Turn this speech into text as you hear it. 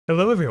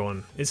Hello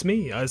everyone, it's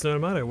me,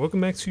 Ihasnotomato. Welcome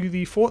back to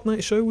the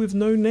Fortnite show with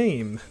no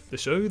name, the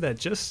show that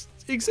just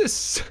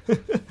exists.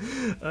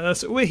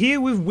 So we're here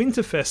with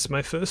Winterfest,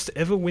 my first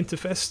ever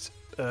Winterfest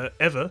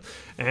ever,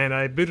 and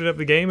I booted up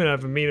the game and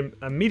I've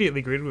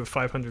immediately greeted with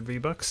 500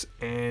 V-Bucks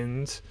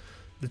and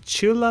the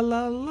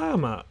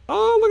Chilalalama.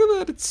 Oh, look at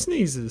that, it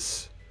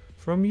sneezes.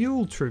 From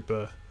Yule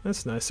Trooper.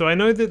 That's nice. So I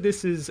know that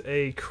this is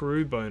a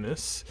crew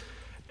bonus,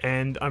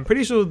 and I'm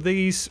pretty sure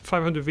these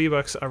 500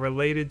 V-Bucks are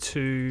related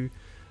to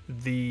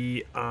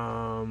the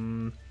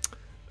new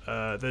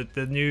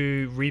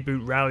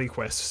reboot rally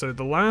quest. So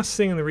the last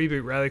thing in the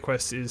reboot rally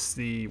quest is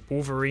the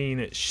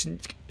Wolverine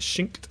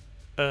Shinked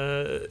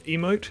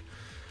emote,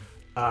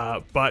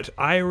 but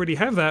I already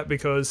have that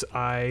because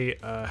I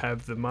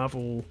have the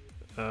Marvel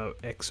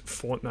X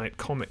Fortnite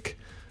comic.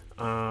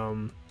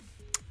 So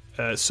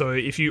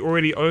if you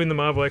already own the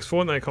Marvel X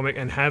Fortnite comic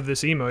and have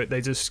this emote,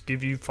 they just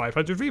give you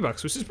 500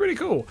 V-Bucks, which is pretty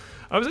cool.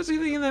 I was actually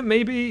thinking that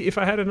maybe if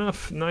I had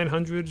enough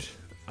 900,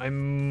 I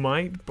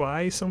might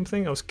buy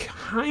something. I was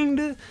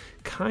kinda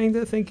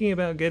thinking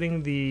about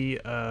getting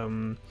the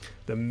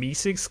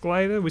Meeseeks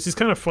glider, which is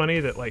kind of funny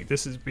that like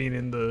this has been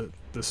in the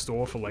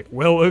store for like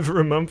well over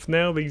a month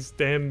now. These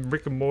damn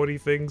Rick and Morty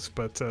things,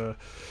 but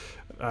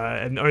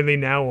and only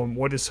now on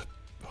what is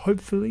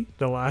hopefully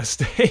the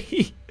last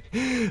day.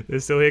 They're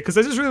still here because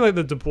I just really like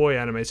the deploy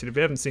animation. If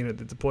you haven't seen it,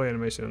 the deploy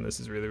animation on this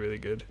is really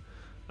good.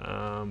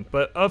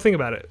 But I'll think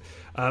about it.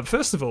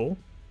 First of all.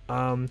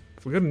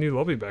 We got a new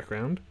lobby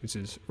background, which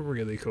is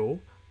really cool.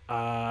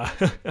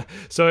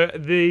 So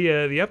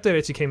the update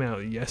actually came out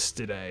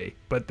yesterday,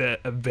 but the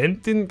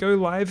event didn't go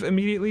live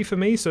immediately for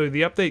me. So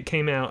the update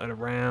came out at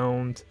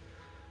around,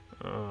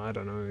 I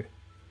don't know,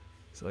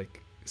 it's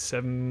like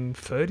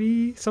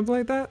 7:30, something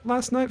like that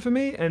last night for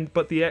me.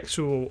 But the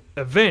actual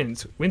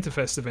event,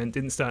 Winterfest event,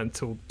 didn't start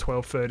until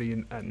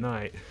 12:30 at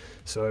night.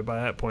 So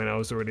by that point, I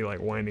was already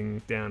like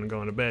winding down and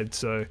going to bed.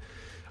 So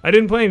I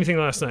didn't play anything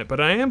last night, but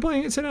I am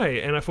playing it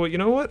today, and I thought, you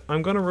know what?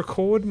 I'm gonna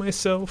record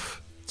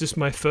myself, just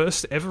my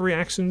first ever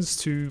reactions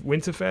to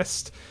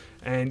Winterfest,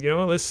 and you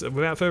know,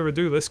 without further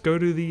ado, let's go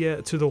to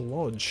the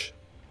lodge.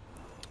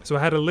 So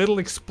I had a little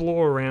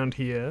explore around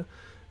here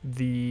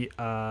the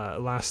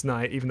last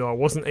night, even though I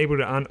wasn't able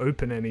to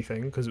unopen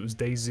anything because it was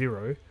day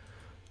 0.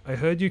 I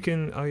heard you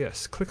can. Oh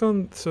yes, click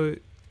on. So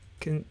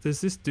does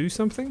this do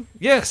something?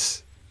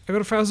 Yes, I got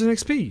 1000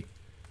 XP.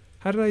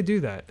 How did I do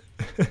that?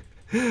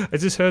 I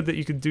just heard that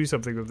you can do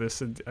something with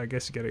this, and I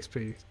guess you get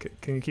XP.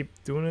 Can you keep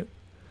doing it?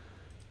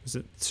 Is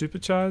it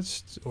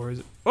supercharged, or is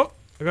it... Oh!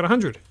 I got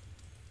 100!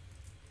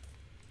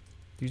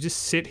 You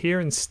just sit here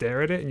and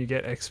stare at it, and you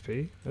get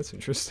XP? That's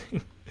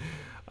interesting.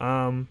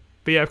 But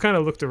yeah, I've kind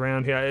of looked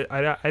around here.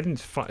 I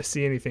didn't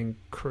see anything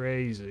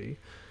crazy.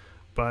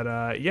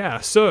 But yeah,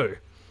 so...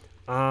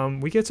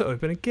 we get to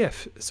open a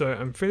GIF. So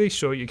I'm fairly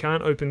sure you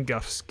can't open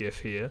Guff's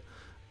GIF here.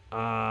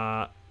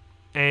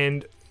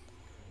 And...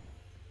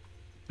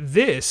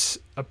 this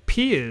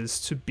appears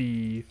to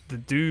be the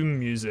Doom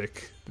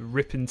music, the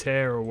Rip and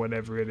Tear or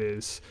whatever it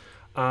is.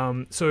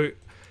 So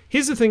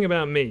here's the thing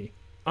about me.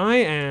 I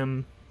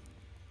am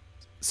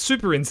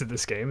super into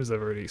this game, as I've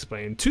already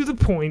explained, to the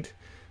point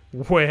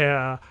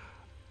where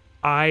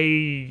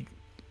I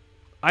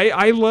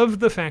love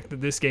the fact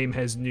that this game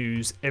has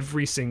news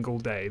every single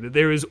day, that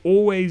there is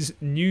always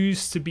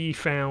news to be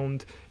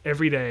found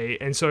every day.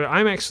 And so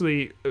I'm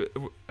actually...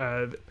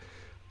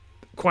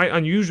 quite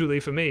unusually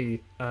for me,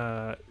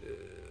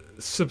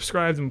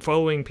 subscribed and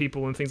following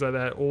people and things like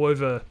that all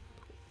over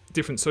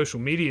different social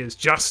medias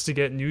just to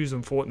get news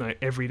on Fortnite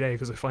every day,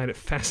 because I find it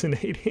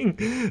fascinating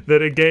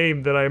that a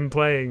game that I'm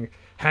playing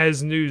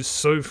has news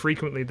so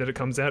frequently that it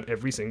comes out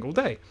every single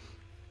day.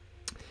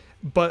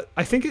 But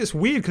I think it's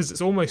weird because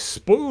it's almost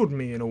spoiled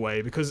me in a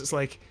way, because it's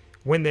like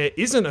when there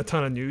isn't a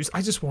ton of news,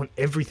 I just want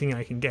everything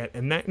I can get,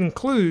 and that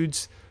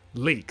includes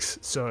leaks.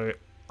 So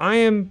I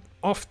am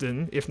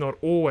often, if not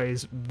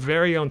always,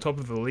 very on top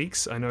of the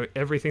leaks. I know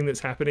everything that's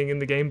happening in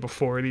the game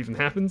before it even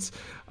happens.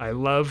 I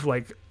love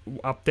like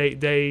update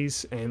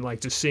days and like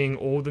just seeing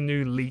all the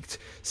new leaked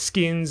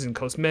skins and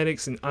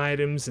cosmetics and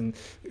items and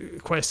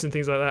quests and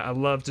things like that. I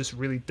love just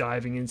really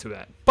diving into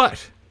that.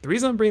 But the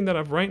reason I'm bringing that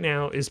up right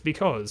now is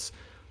because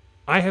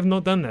I have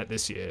not done that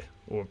this year,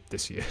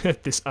 this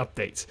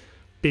update,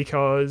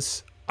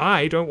 because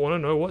I don't want to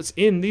know what's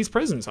in these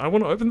presents. I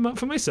want to open them up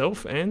for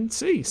myself and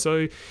see.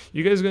 So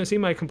you guys are going to see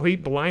my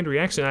complete blind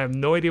reaction. I have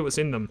no idea what's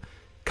in them.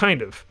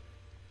 Kind of.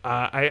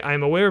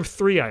 I'm aware of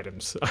 3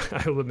 items,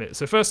 I'll admit.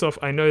 So first off,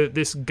 I know that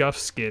this Guff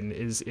skin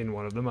is in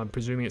one of them. I'm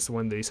presuming it's the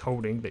one that he's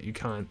holding that you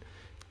can't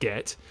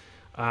get.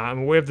 I'm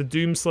aware of the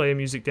Doomslayer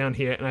music down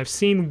here, and I've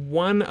seen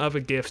one other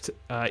gift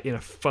in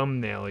a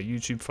thumbnail, a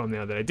YouTube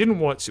thumbnail that I didn't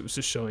watch. It was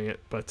just showing it,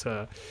 but...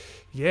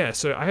 yeah,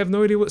 so I have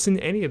no idea what's in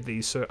any of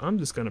these, so I'm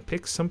just gonna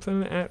pick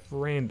something at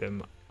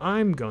random.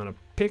 I'm gonna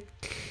pick...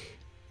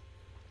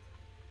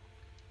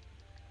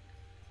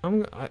 I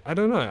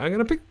don't know. I'm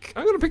gonna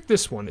pick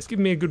this one. It's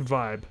giving me a good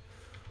vibe.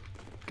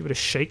 Give it a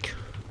shake.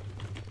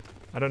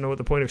 I don't know what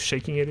the point of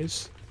shaking it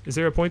is. Is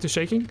there a point to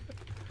shaking?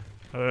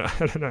 I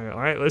don't know. All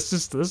right,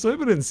 let's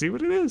open it and see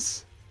what it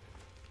is.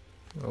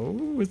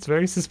 Oh, it's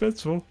very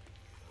suspenseful.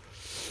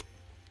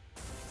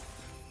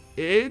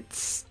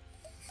 It's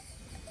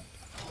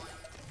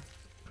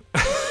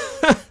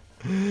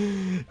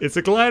it's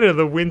a glider,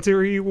 the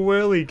Wintry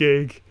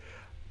Whirligig,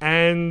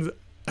 and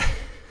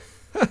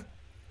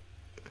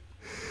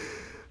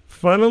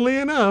funnily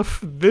enough,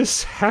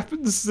 this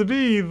happens to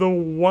be the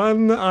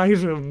one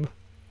item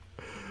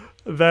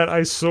that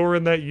I saw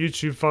in that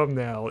YouTube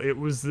thumbnail. It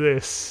was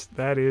this.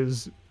 That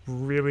is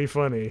really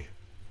funny.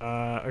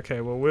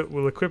 Okay, well,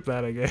 we'll equip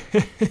that, I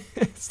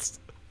guess.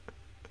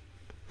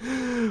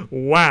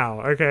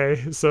 Wow,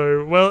 okay.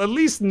 So, well, at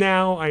least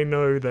now I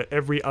know that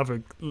every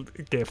other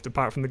gift,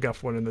 apart from the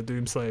Guff one and the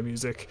Doomslayer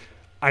music,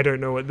 I don't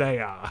know what they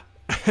are.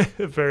 At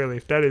very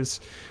least. That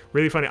is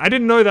really funny. I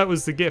didn't know that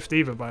was the gift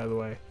either, by the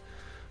way.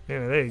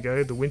 Yeah, there you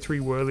go. The Wintry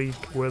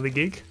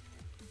Whirligig.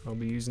 I'll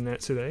be using that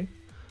today.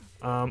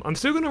 I'm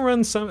still going to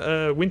run some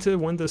Winter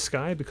Wonder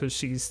Sky because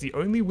she's the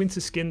only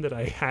winter skin that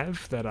I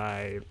have that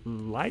I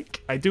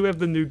like. I do have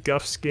the new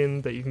Guff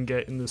skin that you can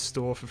get in the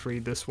store for free,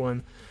 this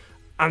one.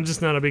 I'm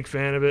just not a big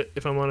fan of it,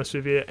 if I'm honest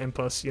with you. And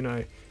plus, you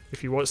know,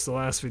 if you watched the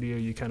last video,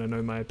 you kind of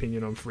know my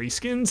opinion on free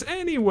skins.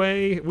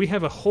 Anyway, we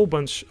have a whole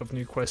bunch of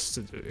new quests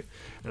to do.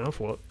 And I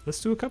thought,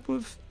 let's do a couple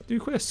of new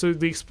quests. So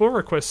the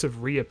Explorer quests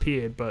have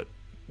reappeared, but,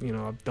 you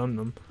know, I've done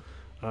them.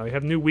 We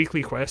have new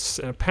weekly quests,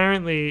 and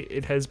apparently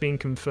it has been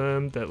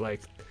confirmed that,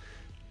 like,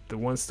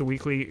 once the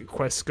weekly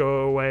quests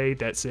go away,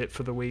 that's it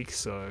for the week.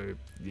 So,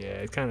 yeah,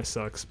 it kind of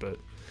sucks, but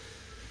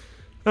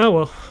oh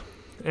well.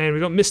 And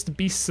we got Mr.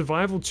 Beast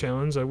Survival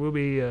Challenge. I will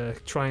be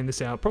trying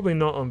this out, probably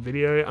not on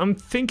video. I'm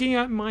thinking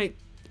I might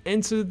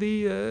enter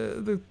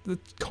the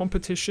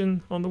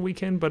competition on the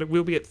weekend, but it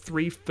will be at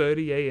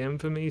 3:30 AM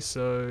for me,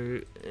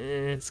 so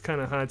it's kind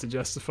of hard to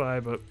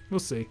justify, but we'll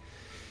see.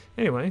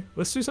 Anyway,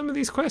 let's do some of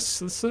these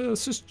quests.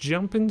 Let's just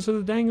jump into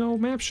the dang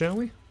old map, shall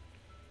we?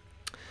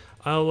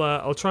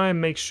 I'll try and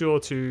make sure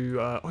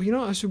to. Oh, you know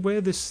what? I should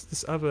wear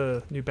this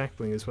other new back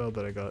bling as well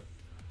that I got.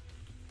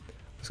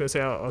 I was gonna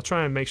say I'll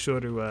try and make sure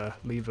to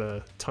leave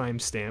a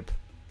timestamp.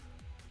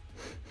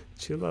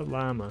 Chilla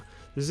Llama.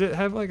 Does it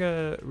have like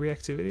a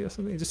reactivity or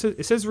something?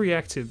 It says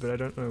reactive, but I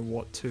don't know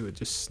what to. It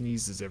just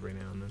sneezes every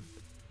now and then.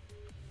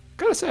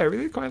 Gotta say, I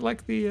really quite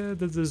like the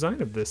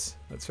design of this.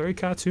 That's very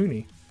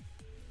cartoony.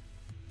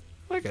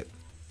 I like it.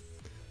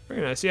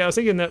 Very nice. Yeah, I was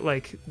thinking that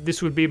like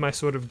this would be my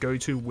sort of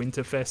go-to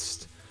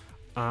Winterfest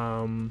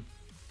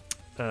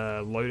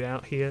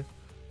loadout here.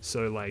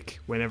 So like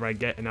whenever I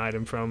get an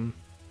item from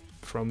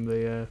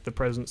the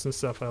presents and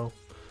stuff, I'll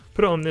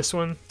put it on this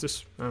one.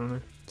 Just I don't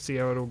know, see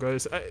how it all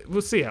goes.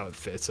 We'll see how it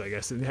fits, I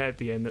guess. And at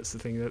the end, that's the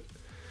thing that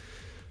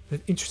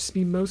interests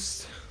me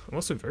most. I'm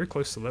also very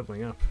close to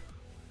leveling up.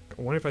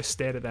 I wonder if I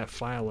stared at that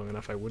fire long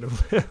enough, I would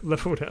have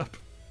leveled up.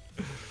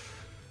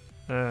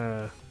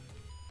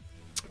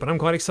 But I'm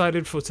quite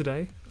excited for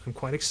today. I'm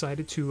quite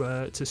excited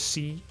to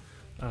see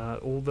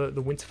all the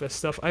Winterfest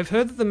stuff. I've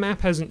heard that the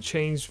map hasn't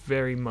changed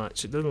very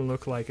much. It doesn't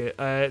look like it.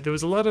 There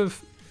was a lot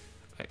of,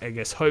 I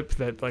guess, hope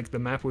that like the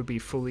map would be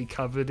fully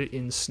covered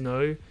in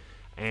snow,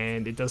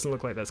 and it doesn't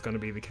look like that's going to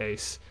be the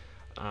case.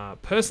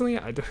 Personally,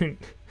 I don't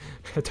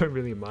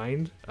really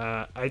mind.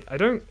 I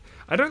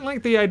don't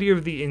like the idea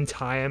of the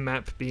entire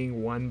map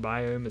being one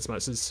biome as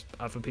much as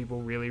other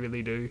people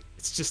really do.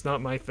 It's just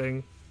not my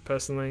thing,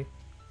 personally.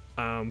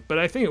 But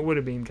I think it would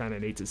have been kind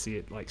of neat to see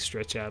it like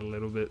stretch out a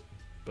little bit.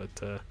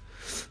 But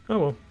oh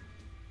well.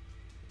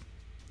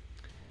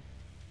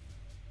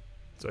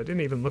 So I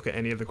didn't even look at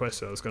any of the quests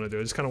that I was going to do.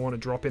 I just kind of want to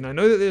drop in. I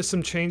know that there's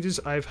some changes.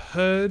 I've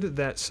heard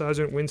that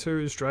Sergeant Winter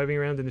is driving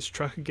around in his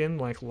truck again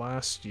like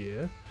last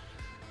year.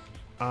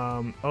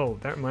 Oh,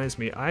 that reminds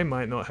me. I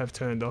might not have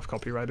turned off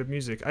copyrighted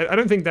music. I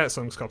don't think that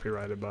song's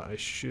copyrighted, but I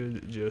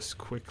should just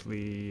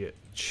quickly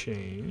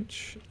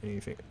change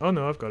anything. Oh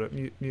no, I've got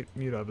it.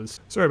 Mute others.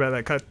 Sorry about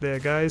that cut there,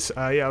 guys.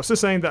 Yeah, I was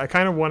just saying that I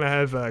kind of want to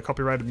have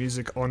copyrighted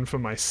music on for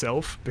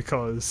myself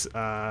because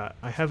I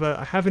have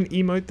an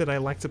emote that I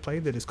like to play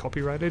that is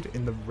copyrighted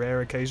in the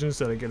rare occasions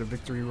that I get a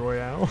victory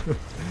royale.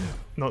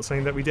 Not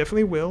saying that we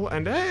definitely will.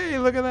 And hey,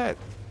 look at that!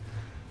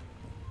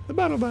 The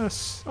battle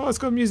bus. Oh, it's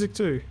got music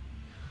too.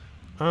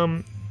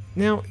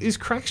 Now, is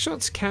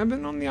Crackshot's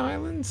cabin on the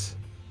island?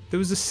 There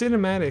was a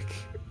cinematic,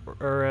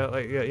 or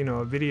like you know,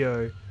 a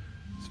video.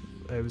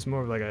 It was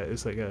more of like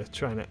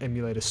trying to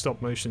emulate a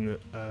stop motion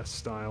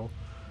style.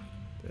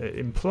 It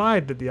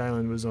implied that the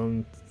island was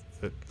on,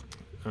 that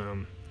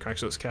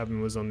Crackshot's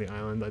cabin was on the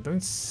island. I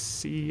don't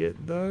see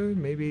it though.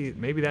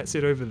 Maybe that's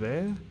it over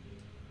there.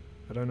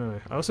 I don't know.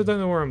 I also don't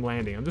know where I'm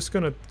landing. I'm just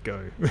gonna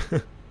go.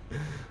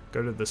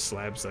 Go to the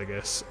slabs, I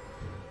guess.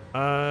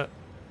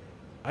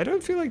 I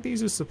don't feel like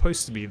these are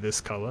supposed to be this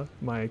color,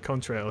 my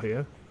contrail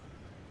here.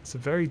 It's a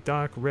very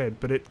dark red,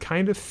 but it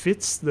kind of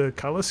fits the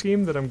color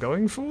scheme that I'm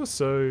going for,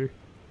 so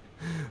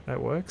that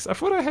works. I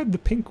thought I had the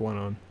pink one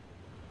on.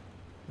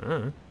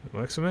 Ah, it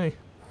works for me.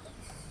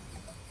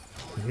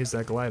 And here's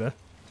that glider.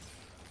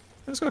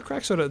 It's got a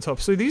Crackshot at the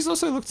top. So these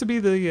also look to be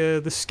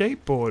the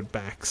skateboard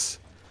backs.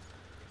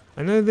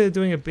 I know they're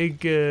doing a big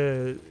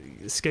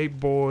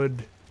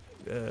skateboard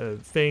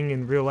thing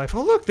in real life.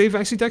 Oh look, they've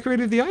actually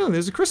decorated the island.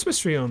 There's a Christmas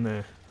tree on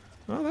there.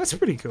 Oh, that's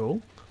pretty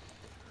cool.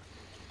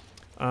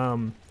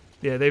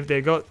 Yeah,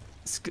 they've got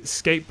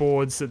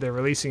skateboards that they're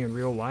releasing in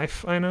real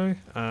life. I know.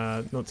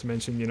 Not to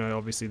mention, you know,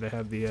 obviously they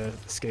have the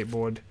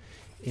skateboard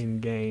in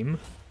game,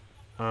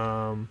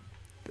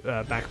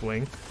 back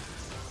bling.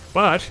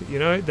 But you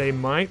know, they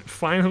might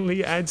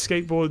finally add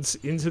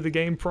skateboards into the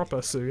game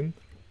proper soon.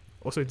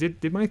 Also,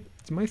 did my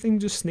thing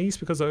just sneeze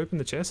because I opened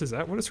the chest? Is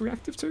that what it's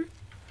reactive to?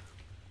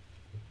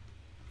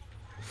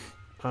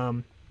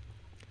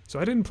 So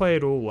I didn't play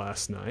it all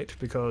last night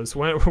because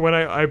when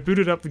I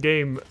booted up the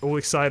game all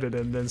excited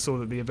and then saw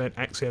that the event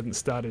actually hadn't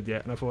started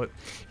yet, and I thought,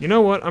 you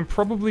know what, I'm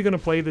probably going to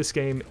play this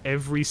game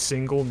every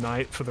single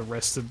night for the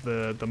rest of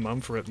the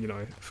month, for, you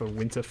know, for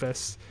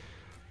Winterfest.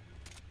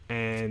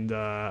 And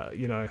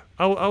you know,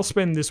 I'll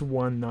spend this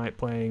one night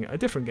playing a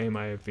different game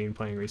I have been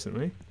playing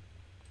recently.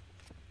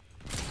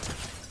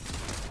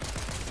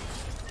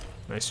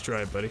 Nice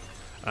try, buddy.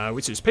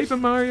 Which is Paper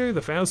Mario: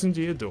 The Thousand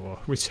Year Door,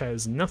 which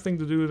has nothing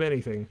to do with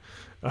anything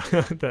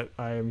that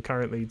I am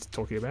currently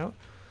talking about.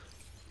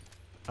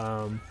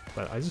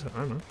 But I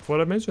don't know. Thought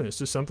I'd mention it. It's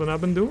just something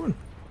I've been doing.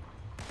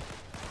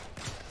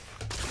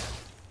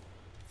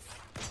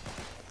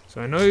 So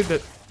I know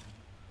that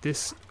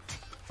this...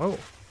 Oh.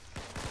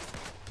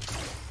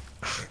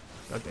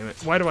 God damn it.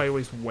 Why do I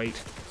always wait?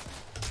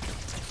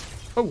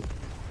 Oh!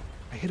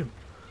 I hit him.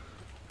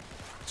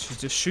 You should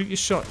just shoot your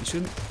shot. You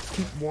shouldn't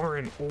keep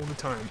worrying all the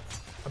time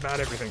about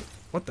everything.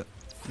 What the?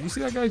 Did you see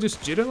that guy just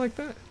jitter like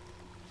that?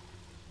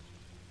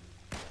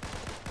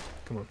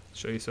 Come on,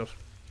 show yourself.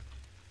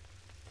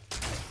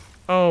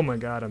 Oh my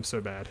god, I'm so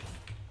bad.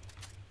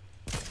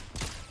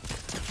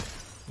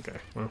 Okay,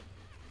 well.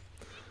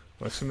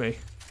 Works for me.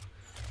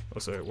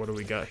 Also, what do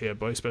we got here?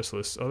 Bow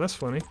specialist. Oh, that's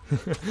funny.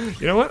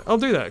 You know what? I'll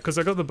do that, because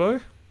I got the bow.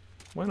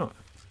 Why not?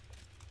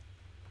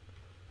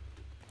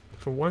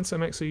 For once,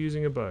 I'm actually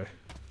using a bow.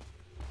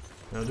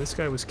 Now, this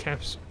guy was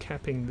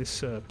capping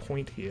this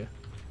point here.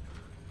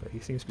 But he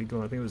seems to be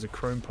gone. I think it was a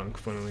chrome punk,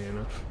 funnily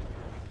enough.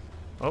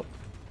 Oh.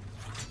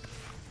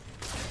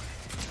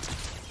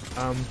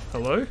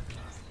 Hello?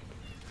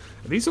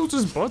 Are these all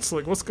just bots?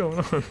 Like, what's going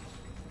on?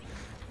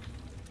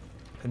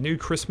 A new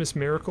Christmas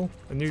miracle?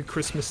 A new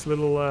Christmas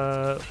little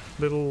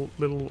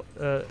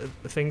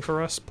thing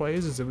for us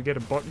players is that we get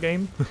a bot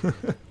game?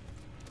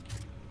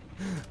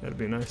 That'd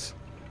be nice.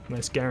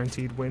 Nice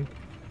guaranteed win.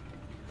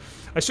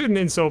 I shouldn't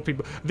insult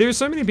people. There's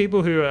so many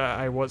people who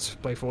I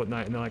watch play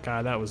Fortnite and they're like,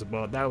 ah, that was a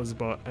bot, that was a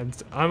bot. And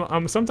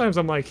sometimes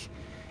I'm like,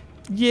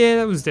 yeah,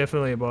 that was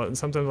definitely a bot. And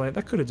sometimes I'm like,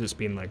 that could have just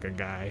been like a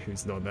guy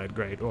who's not that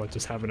great or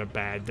just having a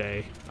bad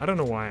day. I don't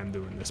know why I'm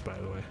doing this, by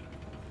the way.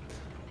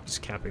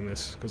 Just capping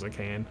this because I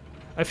can.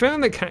 I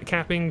found that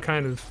capping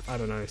kind of, I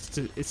don't know,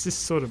 it's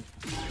just sort of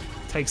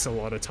takes a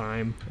lot of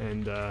time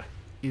and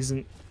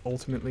isn't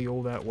ultimately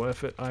all that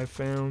worth it, I've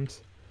found.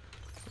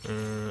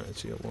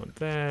 Actually, I want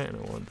that and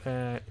I want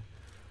that.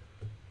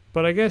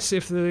 But I guess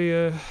if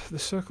the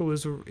circle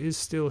is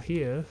still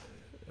here,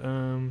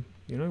 you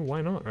know,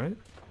 why not, right?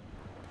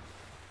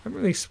 I haven't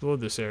really explored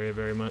this area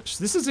very much.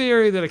 This is the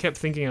area that I kept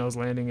thinking I was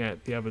landing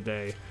at the other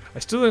day. I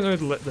still don't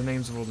know the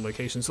names of all the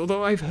locations,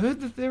 although I've heard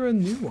that there are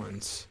new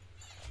ones.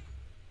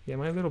 Yeah,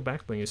 my little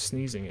backbling is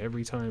sneezing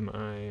every time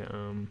I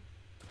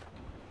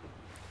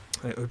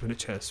open a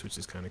chest, which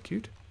is kind of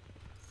cute.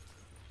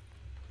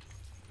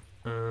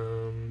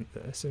 The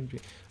SMG.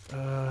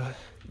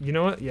 You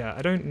know what? Yeah,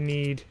 I don't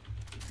need...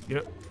 You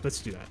know,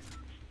 let's do that.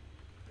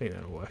 I think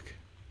that'll work.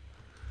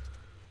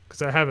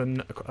 Because I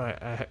haven't...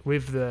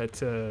 with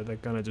that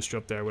gun I just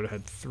dropped there, I would have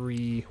had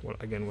 3, what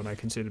I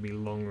consider to be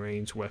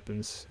long-range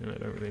weapons, and I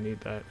don't really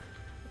need that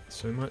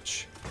so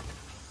much.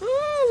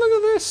 Oh,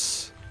 look at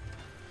this!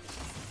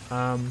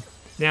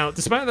 Now,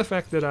 despite the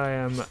fact that I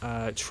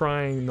am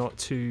trying not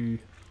to...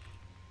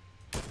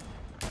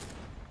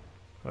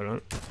 Hold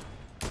on.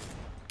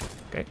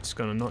 Okay, just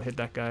gonna not hit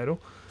that guy at all.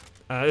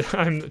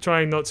 I'm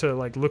trying not to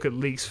like look at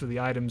leaks for the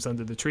items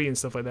under the tree and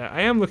stuff like that.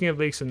 I am looking at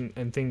leaks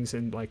and things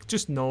and like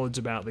just knowledge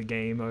about the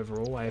game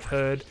overall. I have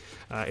heard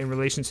in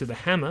relation to the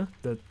hammer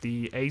that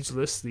the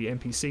Ageless, the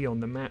NPC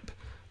on the map,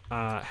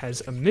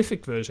 has a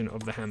mythic version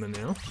of the hammer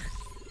now,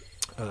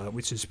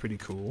 which is pretty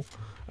cool.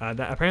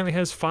 That apparently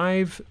has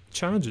 5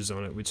 charges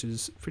on it, which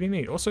is pretty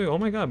neat. Also, oh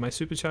my god, my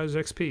supercharged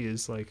XP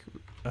is like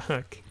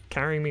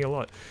carrying me a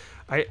lot.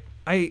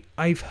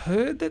 I've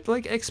heard that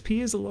like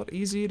XP is a lot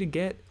easier to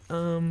get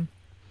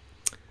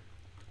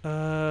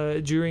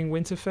during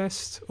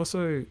Winterfest.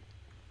 Also,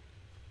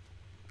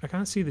 I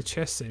can't see the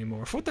chests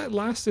anymore. I thought that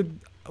lasted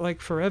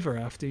like forever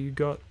after you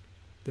got...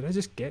 Did I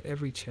just get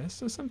every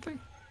chest or something?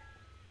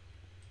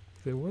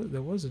 There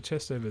was a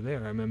chest over there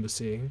I remember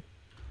seeing.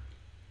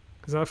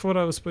 Because I thought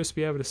I was supposed to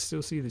be able to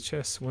still see the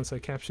chests once I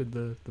captured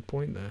the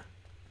point there.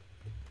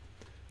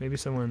 Maybe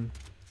someone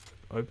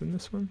opened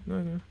this one?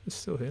 No, it's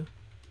still here.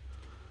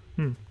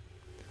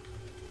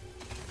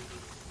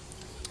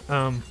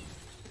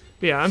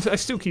 But yeah, I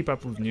still keep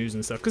up with news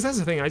and stuff because that's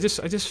the thing. I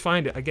just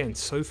find it again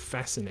so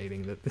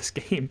fascinating that this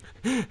game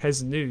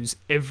has news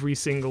every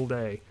single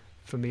day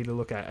for me to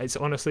look at. It's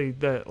honestly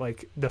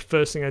the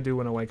first thing I do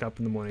when I wake up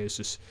in the morning is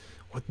just,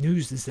 what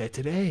news is there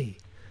today?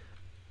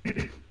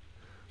 It's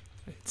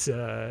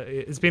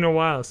been a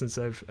while since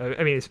I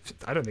mean,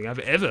 I don't think I've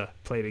ever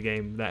played a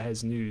game that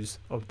has news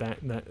of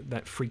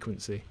that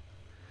frequency.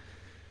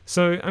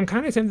 So I'm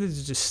kind of tempted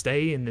to just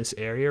stay in this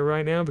area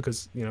right now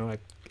because, you know,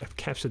 I've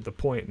captured the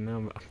point and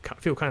now I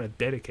feel kind of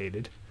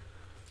dedicated.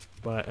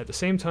 But at the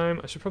same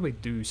time, I should probably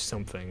do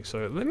something.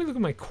 So let me look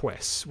at my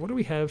quests. What do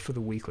we have for the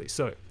weekly?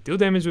 So, deal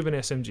damage with an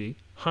SMG,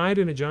 hide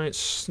in a giant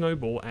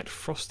snowball at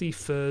Frosty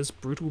Firs,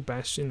 Brutal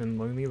Bastion, and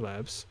Lonely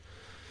Labs.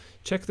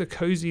 Check the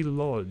Cozy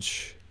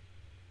Lodge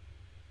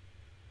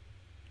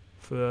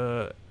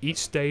for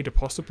each day to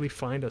possibly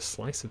find a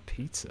slice of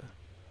pizza.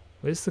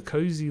 Where's the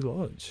Cozy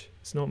Lodge?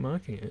 It's not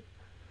marking it.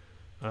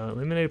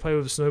 Eliminate a player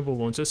with a snowball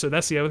launcher. So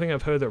that's the other thing.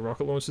 I've heard that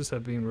rocket launchers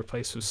have been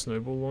replaced with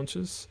snowball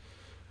launchers.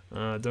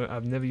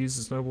 I've never used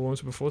a snowball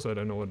launcher before, so I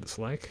don't know what it's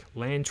like.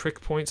 Land trick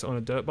points on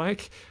a dirt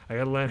bike. I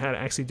gotta learn how to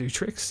actually do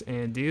tricks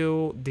and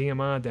deal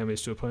DMR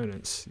damage to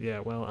opponents. Yeah,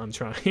 well, I'm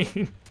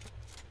trying.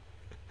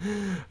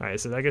 Alright,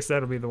 so I guess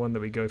that'll be the one that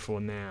we go for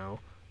now.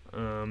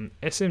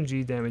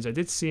 SMG damage. I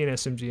did see an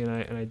SMG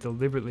and I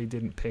deliberately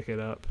didn't pick it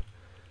up.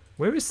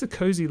 Where is the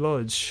Cozy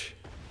Lodge?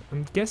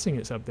 I'm guessing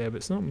it's up there, but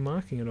it's not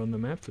marking it on the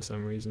map for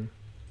some reason.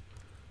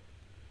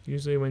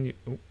 Usually when you...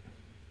 Oh.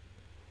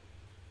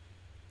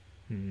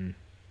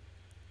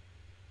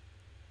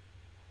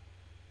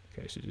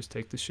 Okay, I should just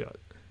take the shot.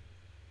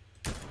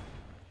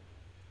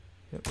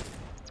 Yep.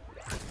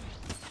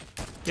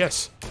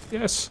 Yes!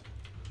 Yes!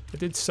 I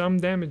did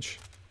some damage.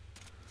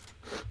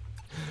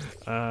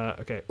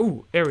 Okay.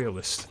 Ooh, aerial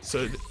list.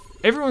 So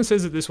everyone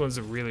says that this one's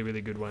a really,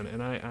 really good one,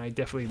 and I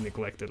definitely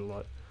neglect it a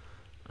lot.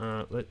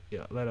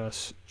 Let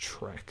us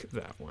track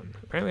that one.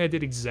 Apparently I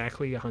did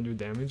exactly 100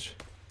 damage.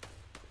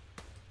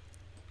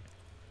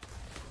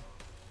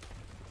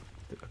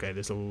 Okay,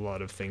 there's a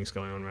lot of things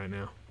going on right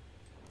now.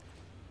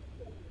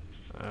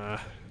 I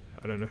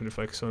don't know who to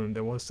focus on.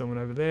 There was someone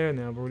over there,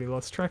 now I've already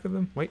lost track of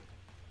them. Wait.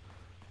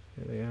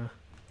 There they are.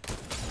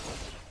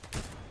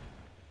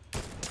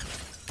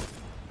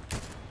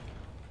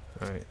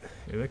 Alright,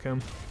 here they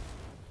come.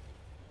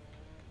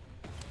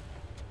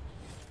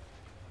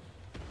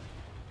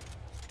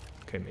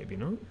 Okay, maybe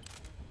not.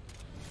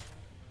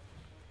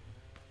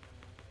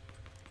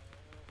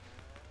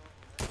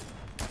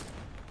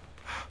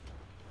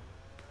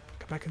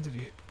 Come back into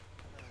view.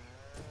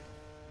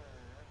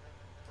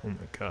 Oh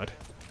my god.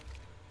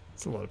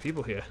 There's a lot of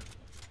people here.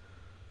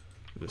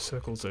 The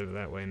circle's over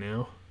that way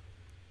now.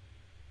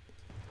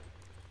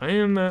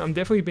 I'm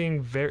definitely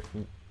being very...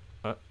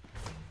 oh.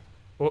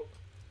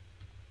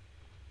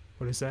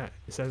 What is that?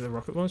 Is that the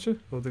rocket launcher?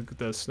 Or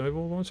the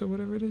snowball launcher,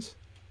 whatever it is?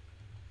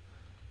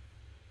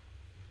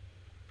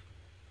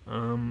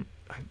 I'm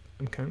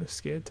kind of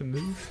scared to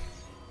move.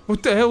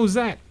 What the hell was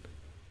that?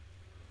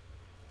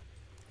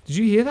 Did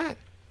you hear that?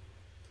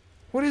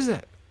 What is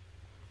that?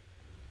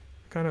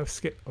 Kind of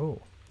scared. Oh.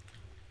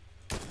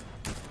 I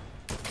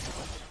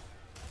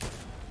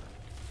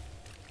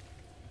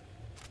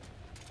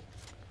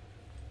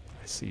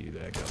see you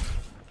there, go.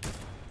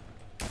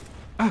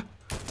 Ah!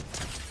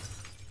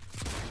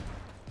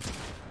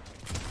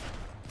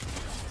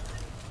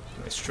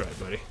 Nice try,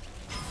 buddy.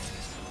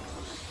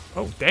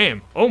 Oh,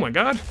 damn. Oh my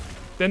god.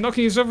 They're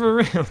knocking each other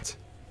around.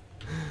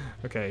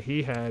 Okay,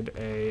 he had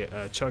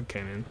a chug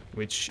cannon,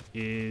 which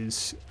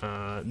is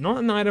not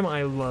an item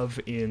I love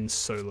in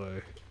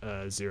solo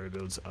zero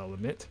builds, I'll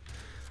admit.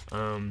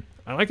 I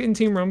like it in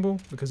Team Rumble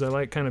because I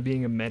like kind of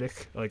being a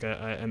medic, like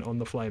an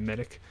on-the-fly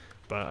medic.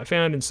 But I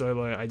found in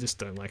solo, I just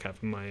don't like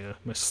having my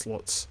my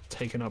slots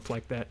taken up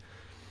like that.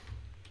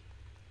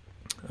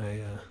 I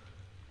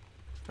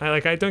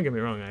don't get me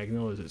wrong, I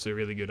acknowledge it's a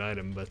really good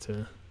item, but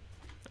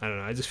I don't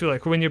know. I just feel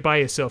like when you're by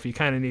yourself, you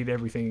kind of need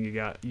everything you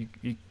got.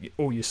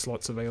 All your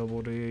slots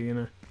available to you, you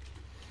know.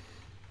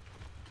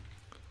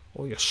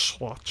 All your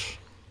slots.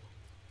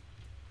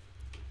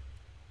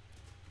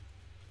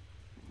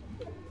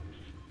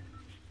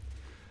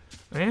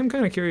 I am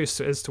kind of curious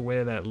as to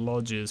where that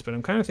lodge is, but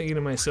I'm kind of thinking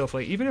to myself,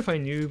 like, even if I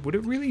knew, would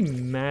it really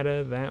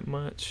matter that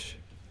much?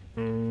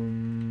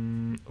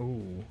 Ooh.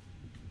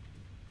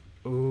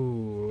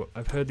 Ooh,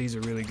 I've heard these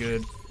are really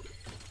good.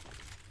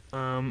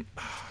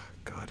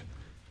 God.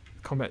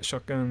 Combat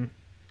shotgun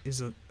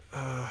is a,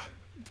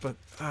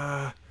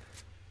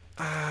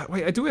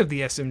 wait, I do have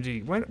the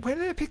SMG. Why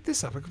did I pick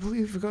this up? I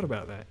completely forgot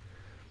about that.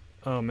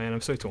 Oh man,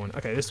 I'm so torn.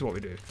 Okay, this is what we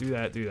do. Do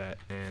that,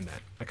 and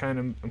that.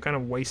 I'm kind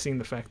of wasting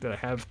the fact that I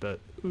have the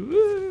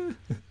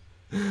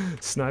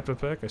sniper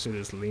perk. I should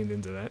have just leaned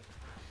into that.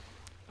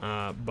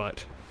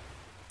 But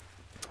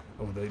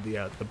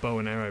the bow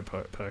and arrow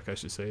perk, I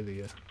should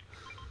say.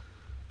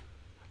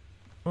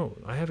 Oh,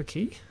 I have a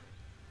key.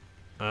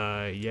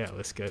 Yeah,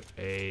 let's get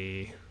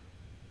a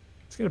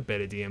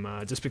better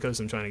DMR, just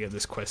because I'm trying to get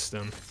this quest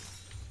done.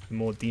 The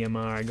more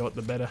DMR I got,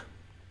 the better.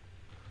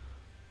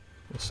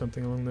 Or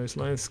something along those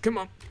lines. Come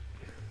on!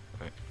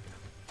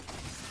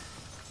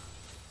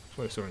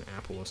 I saw an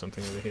apple or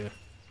something over here.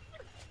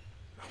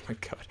 Oh my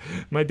god.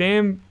 My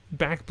damn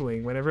back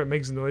bling, whenever it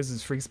makes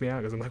noises, freaks me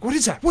out because I'm like, what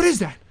is that? What is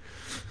that?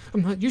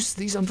 I'm not used to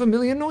these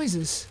unfamiliar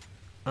noises.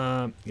 You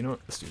know what?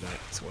 Let's do that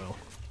as well.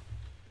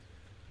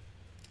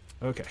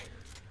 Okay.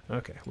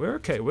 Okay. We're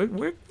okay. We're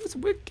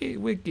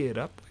geared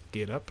up. We're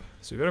geared up.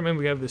 So we gotta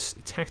remember we have this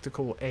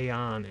tactical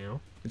AR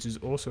now, which is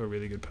also a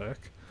really good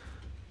perk.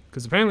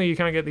 Because apparently you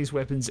can't get these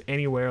weapons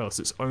anywhere else.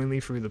 It's only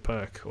through the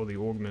perk or the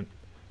augment.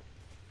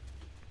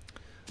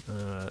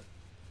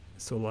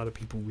 So a lot of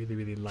people really,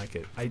 really like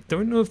it. I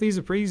don't know if these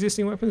are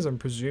pre-existing weapons. I'm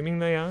presuming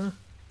they are.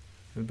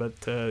 But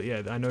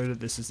yeah, I know that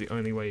this is the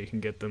only way you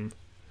can get them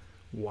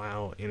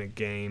while in a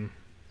game.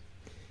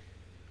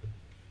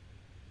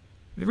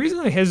 The reason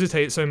I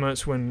hesitate so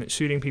much when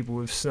shooting people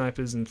with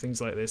snipers and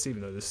things like this,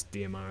 even though this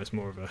DMR is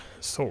more of a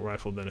assault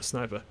rifle than a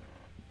sniper,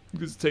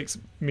 because it takes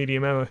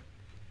medium ammo,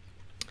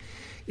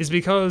 is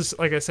because,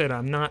 like I said,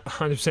 I'm not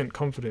 100%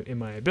 confident in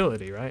my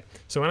ability, right?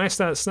 So when I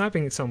start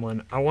sniping at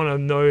someone, I want to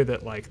know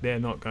that, like, they're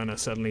not going to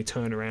suddenly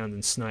turn around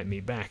and snipe me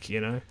back, you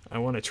know? I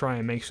want to try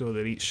and make sure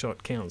that each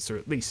shot counts, or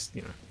at least,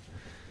 you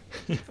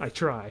know, I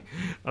try.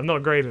 I'm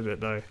not great at it,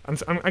 though.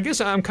 I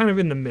guess I'm kind of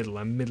in the middle.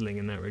 I'm middling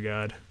in that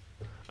regard.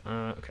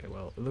 Okay,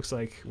 well, it looks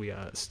like we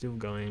are still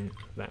going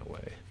that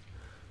way,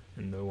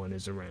 and no one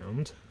is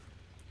around.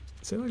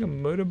 Is there, like, a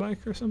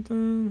motorbike or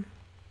something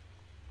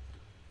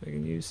I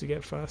can use to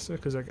get faster?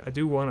 Because I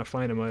do want to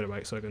find a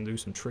motorbike so I can do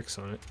some tricks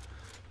on it.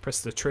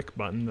 Press the trick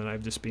button that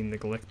I've just been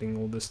neglecting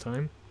all this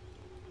time.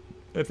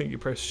 I think you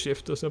press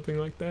shift or something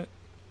like that.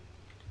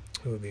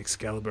 Oh, the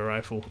Excalibur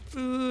rifle.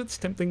 It's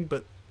tempting,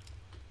 but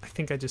I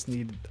think I just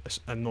need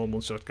a normal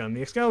shotgun.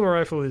 The Excalibur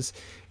rifle is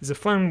a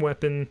fun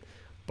weapon,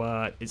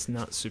 but it's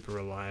not super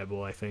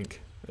reliable, I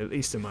think. At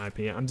least in my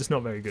opinion. I'm just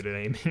not very good at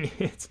aiming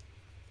it.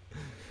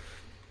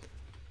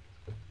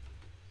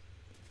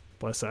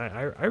 Plus,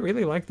 I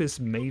really like this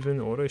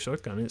Maven auto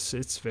shotgun.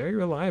 It's very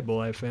reliable,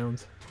 I've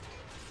found.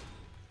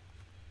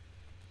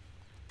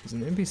 There's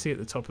an NPC at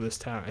the top of this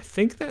tower. I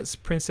think that's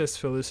Princess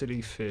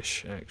Felicity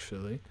Fish,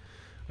 actually.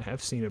 I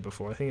have seen it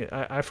before.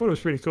 I thought it was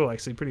pretty cool,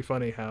 actually. Pretty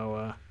funny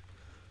how,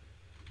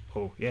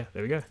 oh, yeah,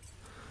 there we go.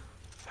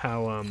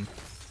 How,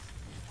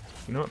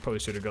 you know what? Probably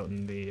should have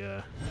gotten the,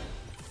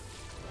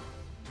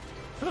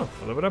 oh,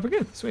 I'll level it up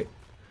again. Sweet.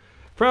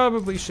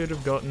 Probably should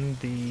have gotten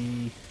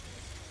the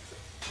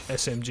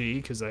SMG,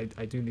 because I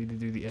do need to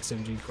do the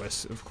SMG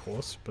quests, of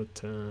course,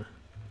 but, you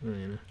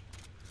know.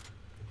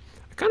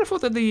 I kind of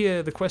thought that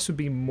the quest would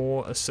be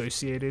more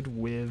associated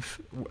with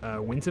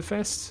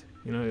Winterfest.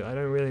 You know, I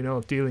don't really know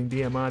if dealing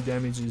DMR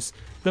damage is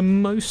the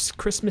most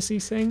Christmassy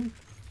thing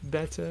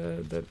that,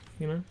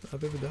 you know,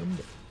 I've ever done,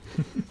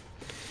 but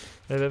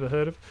I've ever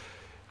heard of.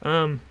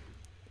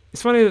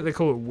 It's funny that they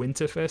call it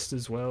Winterfest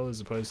as well, as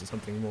opposed to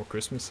something more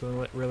Christmas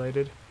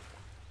related.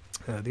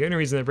 The only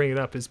reason I bring it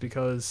up is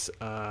because,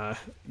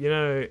 you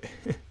know,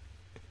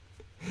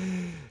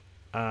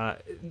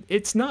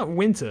 it's not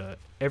winter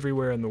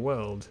everywhere in the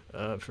world.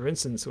 For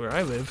instance, where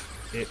I live,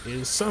 it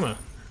is summer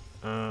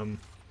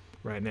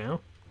right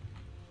now.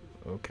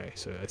 Okay,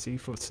 so I see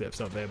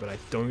footsteps up there, but I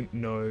don't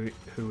know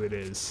who it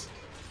is.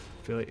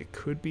 I feel like it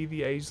could be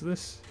the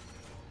Ageless.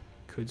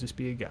 Could just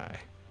be a guy.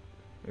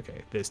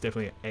 Okay, there's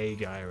definitely a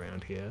guy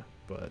around here,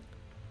 but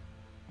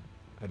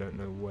I don't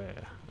know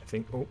where. I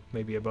think, oh,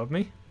 maybe above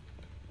me?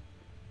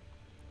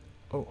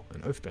 Oh,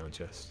 an Oathbound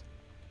chest.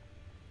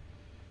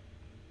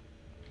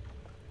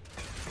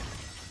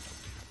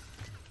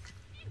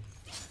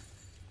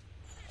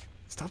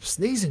 Stop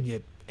sneezing,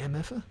 you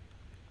MFer.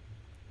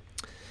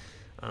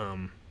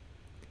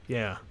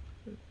 Yeah.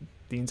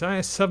 The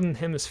entire southern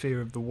hemisphere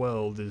of the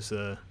world is,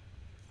 you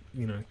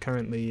know,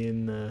 currently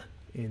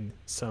in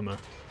summer.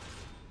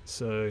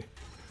 So,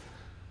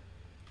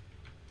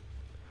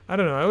 I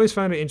don't know, I always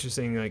find it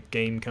interesting, like,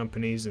 game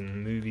companies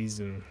and movies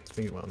and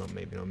things, well,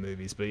 maybe not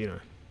movies, but, you know,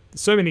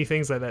 so many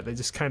things like that, they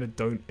just kind of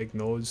don't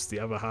acknowledge the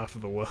other half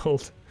of the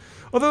world.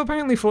 Although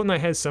apparently Fortnite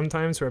has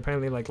sometimes, where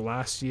apparently, like,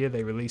 last year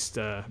they released,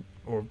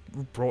 or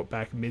brought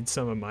back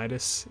Midsummer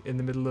Midas in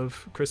the middle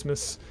of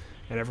Christmas,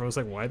 and everyone was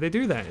like, why'd they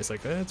do that? It's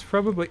like, it's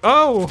probably,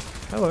 oh,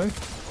 hello.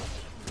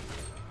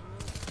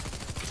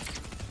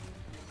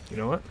 You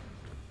know what?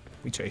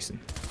 We chasing.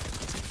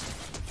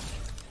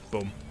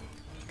 Boom.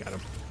 Got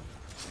him.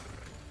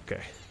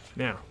 Okay.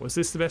 Now, was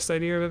this the best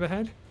idea I've ever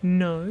had?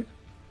 No.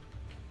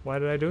 Why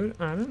did I do it?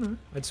 I don't know.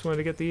 I just wanted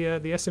to get the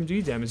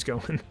SMG damage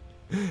going.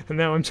 And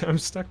now I'm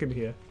stuck in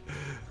here.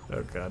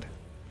 Oh god.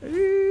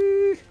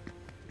 Okay,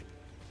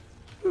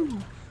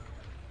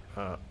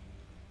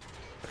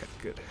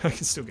 good. I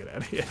can still get out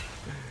of here.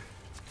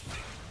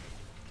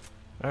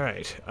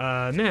 Alright.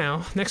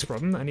 Now, next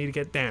problem. I need to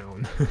get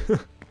down.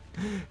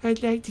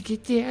 I'd like to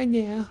get down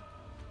now.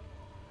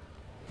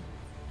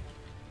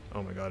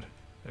 Oh my god,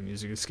 that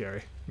music is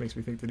scary. Makes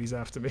me think that he's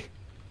after me.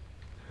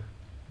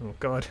 Oh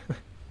god.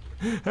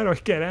 How do I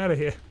get out of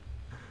here?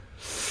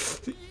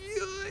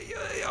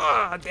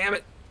 Ah, oh, damn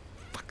it.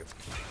 Fuck.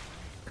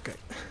 Okay.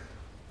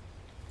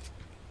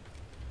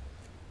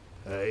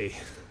 Hey.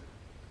 I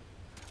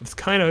was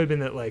kind of hoping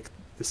that, like,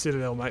 the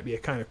Citadel might be a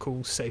kind of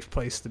cool, safe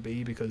place to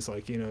be because,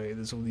 like, you know,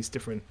 there's all these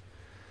different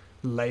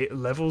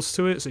levels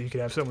to it, so you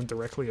could have someone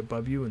directly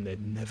above you and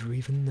they'd never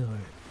even know,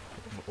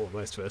 or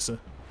vice versa.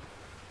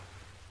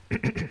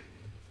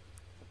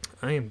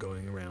 I am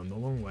going around the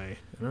long way,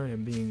 and I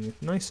am being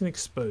nice and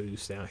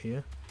exposed out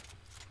here,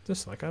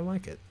 just like I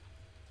like it.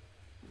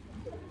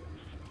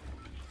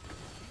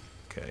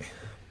 Okay,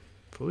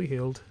 fully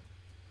healed.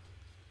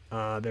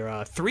 There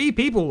are 3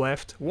 people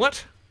left.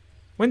 What?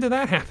 When did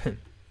that happen?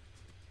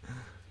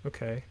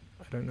 Okay,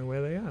 I don't know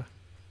where they are.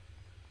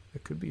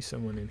 There could be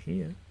someone in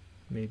here,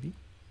 maybe.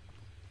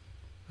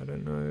 I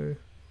don't know.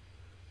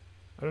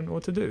 I don't know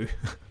what to do.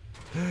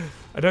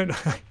 I don't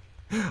know.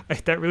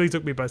 That really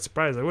took me by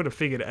surprise. I would have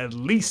figured at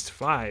least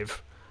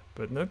 5.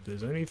 But nope,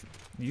 there's only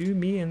you,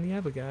 me, and the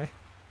other guy.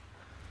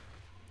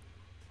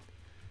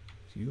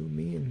 You,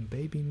 me, and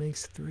baby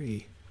makes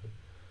 3.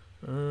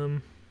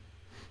 Oh,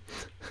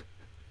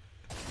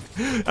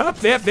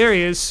 there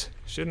he is.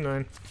 Should've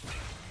known.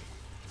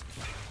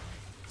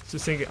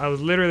 Just thinking, I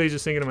was literally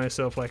just thinking to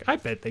myself, like, I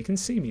bet they can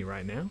see me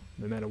right now,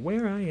 no matter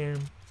where I am.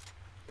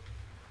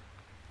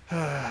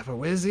 But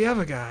where's the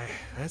other guy?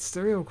 That's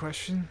the real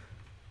question.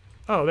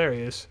 Oh, there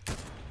he is.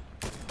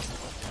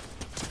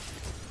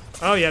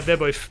 Oh yeah, they're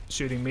both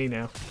shooting me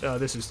now. Oh,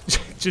 this is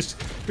just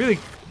really,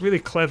 really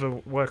clever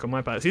work on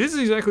my part. See, this is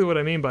exactly what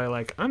I mean by,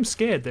 like, I'm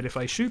scared that if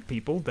I shoot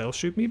people, they'll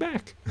shoot me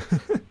back.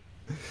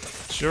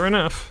 Sure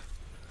enough.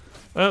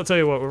 Well, I'll tell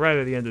you what, we're right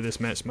at the end of this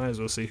match. Might as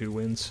well see who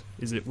wins.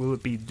 Will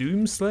it be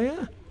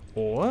Doomslayer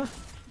or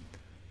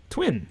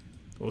Twin?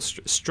 Or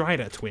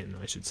Strider Twin,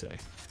 I should say.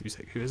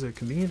 Who has a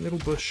convenient little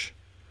bush.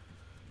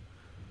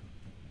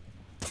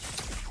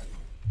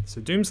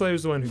 So Doomslayer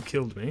was the one who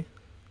killed me.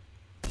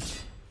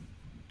 Let's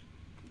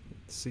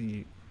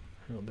see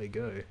how they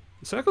go.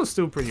 The circle's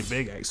still pretty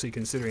big, actually,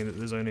 considering that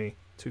there's only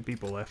 2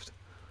 people left.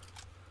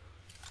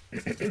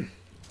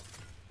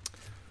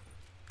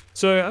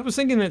 So I was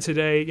thinking that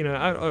today, you know,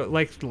 I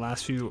like the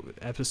last few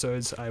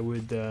episodes, I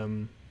would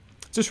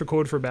just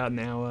record for about an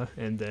hour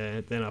and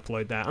then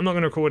upload that. I'm not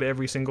going to record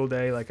every single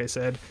day, like I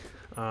said.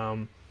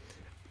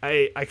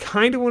 I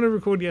kind of want to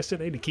record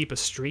yesterday to keep a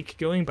streak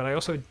going, but I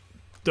also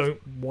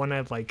don't want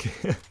to, like,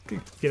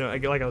 you know,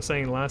 like I was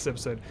saying in the last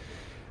episode,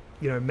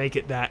 you know, make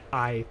it that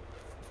I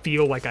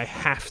feel like I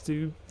have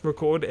to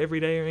record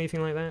every day or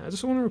anything like that. I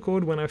just want to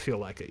record when I feel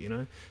like it, you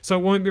know? So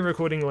I won't be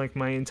recording, like,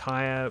 my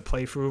entire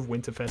playthrough of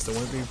Winterfest. I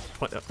won't be,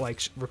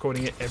 like,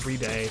 recording it every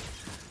day.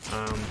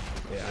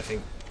 Yeah, I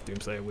think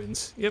Doomslayer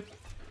wins. Yep.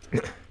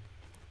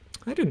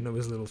 I didn't know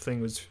his little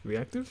thing was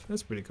reactive.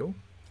 That's pretty cool.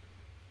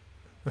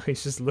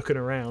 He's just looking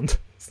around.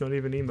 It's not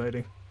even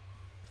emoting.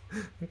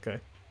 Okay.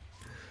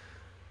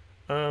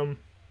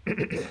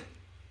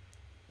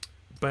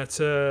 But,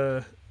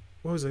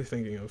 what was I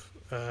thinking of?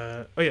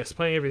 Oh yes,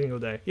 playing every single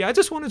day. Yeah, I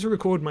just wanted to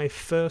record my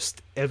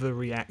first ever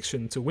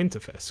reaction to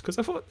Winterfest, because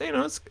I thought, you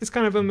know, it's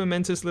kind of a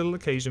momentous little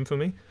occasion for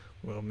me.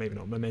 Well, maybe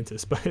not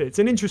momentous, but it's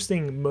an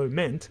interesting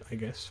moment, I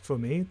guess, for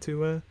me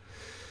to,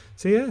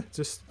 so yeah,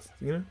 just,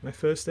 you know, my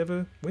first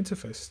ever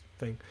Winterfest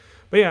thing.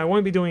 But yeah, I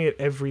won't be doing it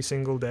every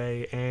single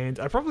day, and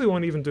I probably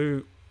won't even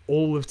do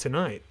all of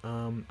tonight.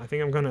 I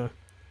think I'm gonna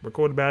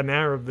record about an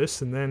hour of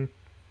this and then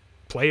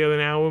play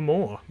an hour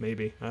more,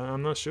 maybe.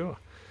 I'm not sure.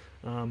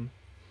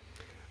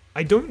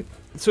 I don't...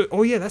 So,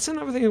 oh yeah, that's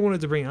another thing I wanted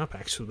to bring up,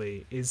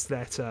 actually, is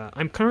that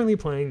I'm currently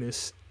playing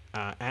this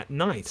at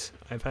night.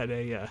 I've had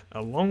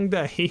a long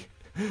day.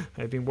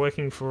 I've been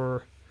working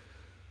for...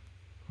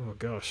 Oh,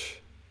 gosh.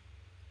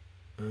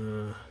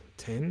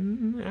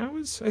 10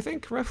 hours, I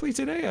think, roughly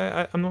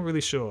today? I'm not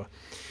really sure.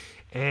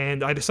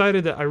 And I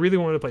decided that I really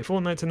wanted to play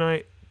Fortnite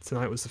tonight.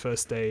 Tonight was the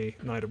first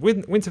night of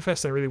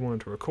Winterfest, and I really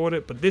wanted to record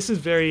it, but this is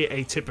very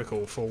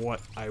atypical for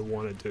what I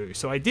want to do.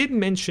 So I did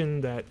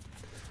mention that,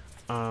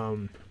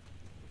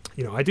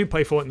 you know, I do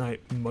play Fortnite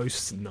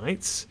most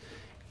nights,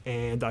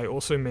 and I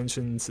also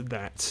mentioned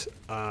that,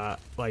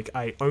 like,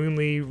 I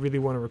only really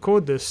want to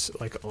record this,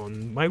 like,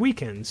 on my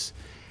weekends.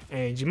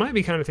 And you might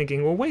be kind of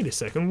thinking, well, wait a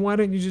second, why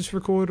don't you just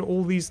record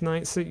all these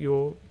nights that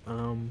you're,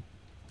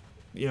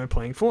 you know,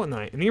 playing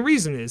Fortnite? And the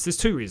reason is, there's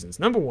 2 reasons.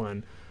 Number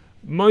 1,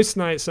 most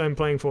nights I'm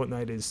playing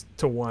Fortnite is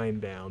to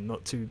wind down,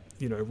 not to,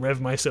 you know,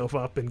 rev myself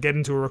up and get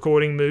into a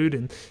recording mood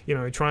and, you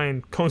know, try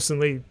and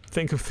constantly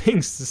think of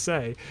things to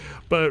say,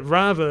 but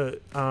rather,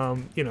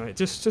 you know,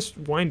 just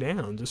wind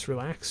down, just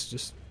relax,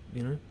 just,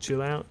 you know,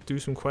 chill out, do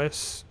some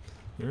quests,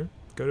 you know,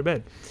 go to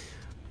bed.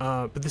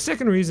 But the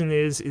second reason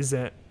is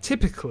that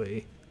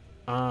typically,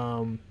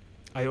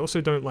 I also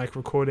don't like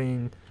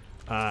recording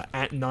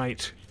at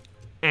night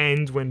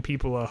and when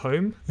people are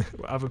home,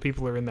 other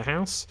people are in the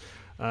house.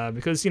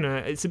 Because, you know,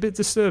 it's a bit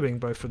disturbing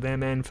both for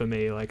them and for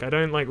me. Like, I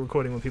don't like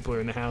recording when people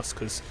are in the house,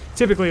 because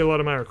typically a lot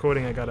of my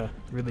recording I gotta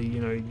really, you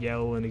know,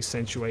 yell and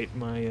accentuate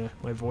my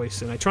my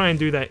voice, and I try and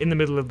do that in the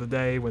middle of the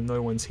day when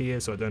no one's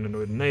here, so I don't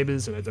annoy the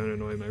neighbors and I don't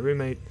annoy my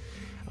roommate.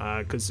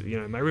 Because, you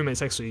know, my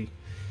roommate's actually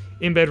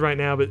in bed right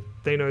now, but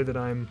they know that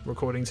I'm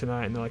recording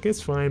tonight, and they're like,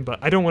 it's fine, but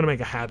I don't want to make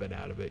a habit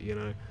out of it, you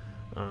know.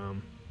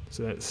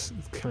 So that's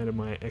kind of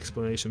my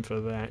explanation for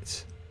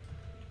that.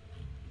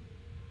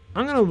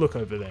 I'm going to look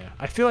over there.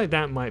 I feel like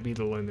that might be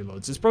the Lonely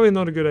Lodge. It's probably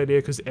not a good idea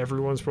because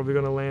everyone's probably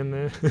going to land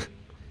there.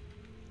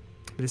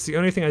 But it's the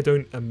only thing I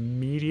don't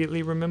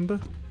immediately remember.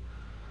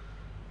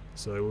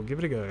 So we'll give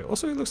it a go.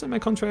 Also, it looks like my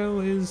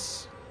contrail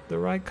is the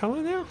right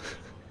color now.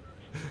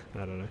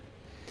 I don't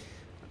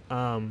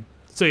know.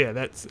 So yeah,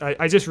 that's.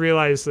 I just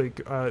realized like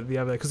the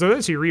other, because I was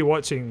actually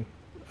rewatching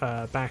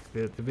back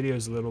the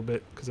videos a little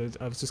bit because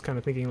I was just kind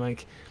of thinking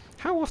like,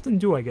 how often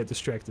do I get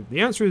distracted?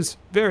 The answer is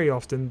very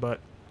often, but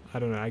I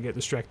don't know. I get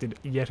distracted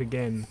yet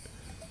again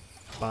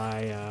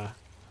by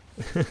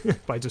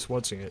by just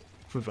watching it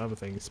with other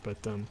things. But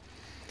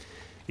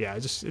yeah, I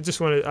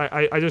just wanted.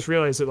 I just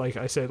realized that like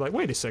I said like,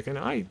 wait a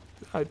second,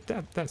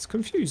 that's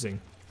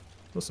confusing.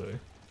 Also,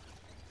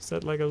 is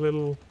that like a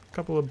little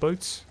couple of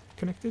boats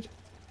connected?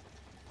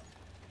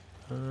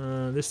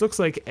 This looks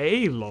like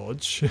a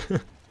lodge.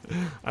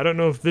 I don't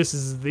know if this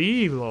is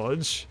the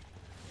lodge.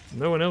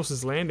 No one else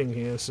is landing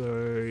here,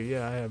 so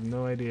yeah, I have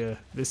no idea.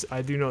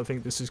 I do not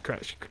think this is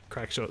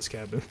Crackshot's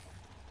cabin.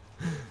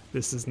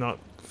 This does not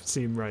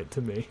seem right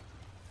to me.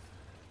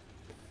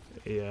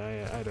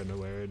 Yeah, I don't know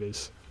where it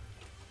is.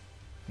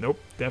 Nope,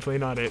 definitely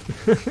not it.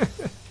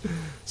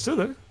 Still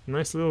though,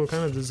 nice little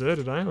kind of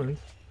deserted island.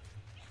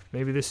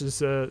 Maybe this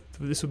will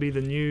be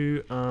the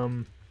new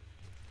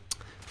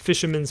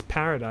Fisherman's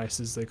Paradise,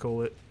 as they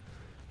call it.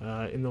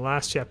 In the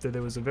last chapter,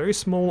 there was a very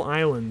small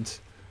island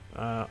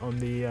on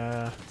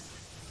the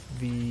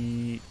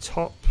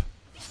top,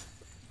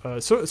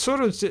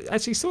 sort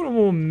of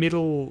more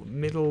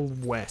middle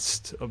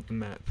west of the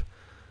map.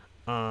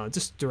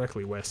 Just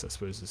directly west, I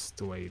suppose is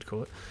the way you'd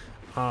call it.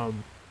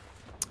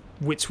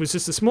 Which was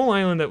just a small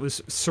island that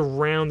was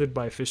surrounded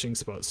by fishing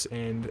spots,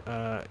 and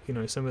you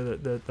know, some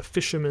of the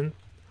fishermen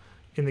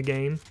in the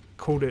game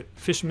called it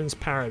Fisherman's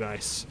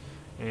Paradise,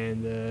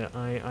 and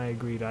I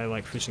agreed. I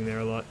like fishing there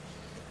a lot.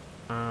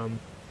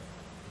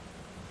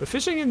 But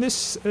fishing in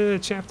this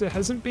chapter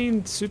hasn't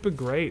been super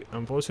great,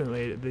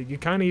 unfortunately. You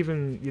don't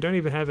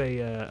even have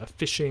a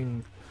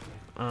fishing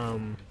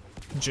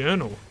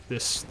journal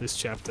this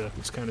chapter,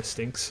 which kind of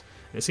stinks.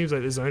 And it seems like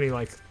there's only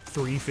like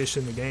 3 fish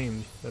in the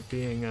game, that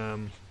being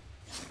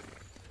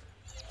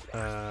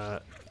well,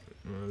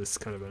 this is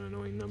kind of an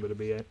annoying number to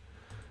be at.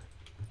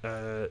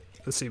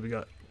 Let's see, we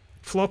got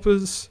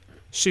floppers,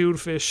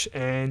 shieldfish,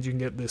 and you can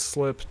get this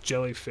slurp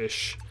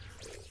jellyfish.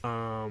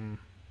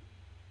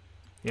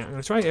 Yeah, I'm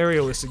gonna try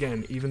Aerialist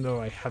again, even though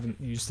I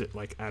haven't used it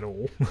like at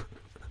all.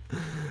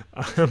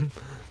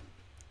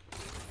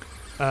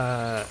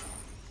 Yeah,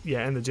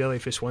 and the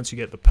jellyfish once you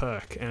get the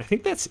perk, and I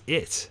think that's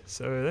it.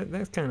 So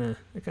that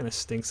kind of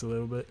stinks a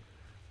little bit.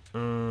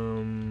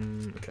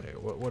 Okay,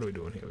 what are we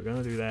doing here? We're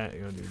gonna do that. We're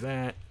gonna do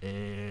that,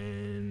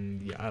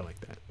 and yeah, I like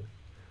that.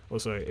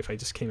 Also, if I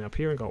just came up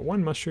here and got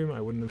 1 mushroom,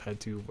 I wouldn't have had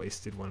to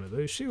wasted one of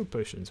those shield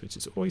potions, which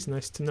is always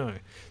nice to know.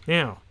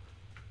 Now,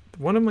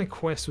 one of my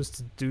quests was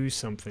to do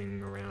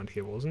something around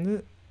here, wasn't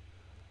it?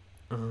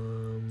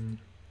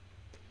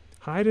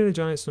 Hide in a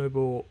giant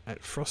snowball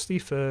at Frosty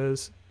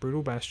Firs,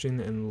 Brutal Bastion,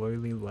 and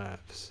Lowly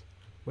Labs.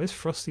 Where's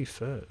Frosty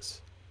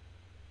Firs?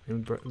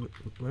 And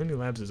Lonely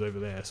Labs is over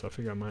there, so I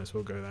figure I might as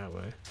well go that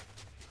way.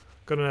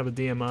 Got another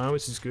DMR,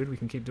 which is good. We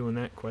can keep doing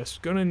that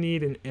quest. Gonna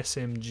need an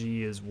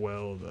SMG as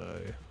well,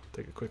 though.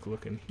 Take a quick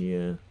look in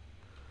here.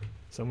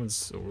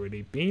 Someone's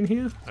already been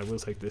here. I will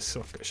take this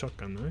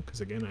shotgun, though,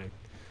 because again, I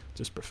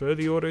just prefer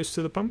the autos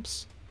to the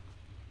pumps.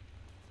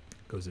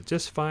 Because it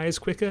just fires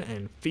quicker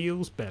and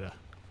feels better.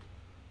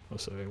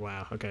 Also,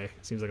 wow, okay.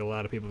 Seems like a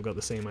lot of people have got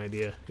the same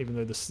idea, even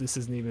though this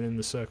isn't even in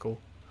the circle.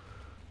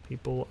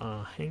 People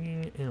are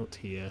hanging out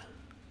here.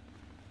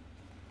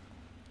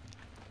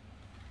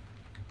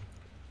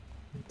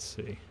 Let's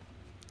see.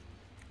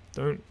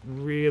 Don't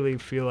really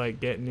feel like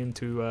getting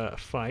into a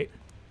fight.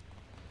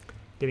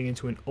 Getting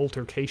into an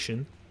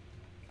altercation.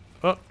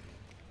 Oh!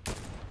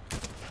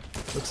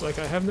 Looks like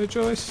I have no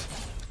choice.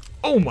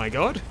 Oh my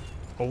god!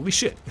 Holy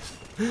shit.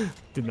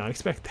 Did not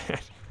expect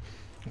that.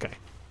 Okay,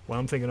 while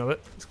I'm thinking of it,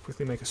 let's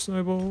quickly make a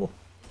snowball.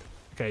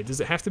 Okay,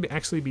 does it have to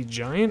actually be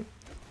giant?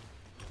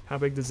 How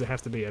big does it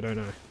have to be? I don't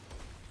know.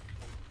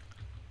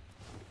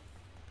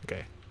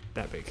 Okay,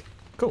 that big.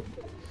 Cool.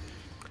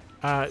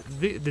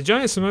 The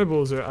giant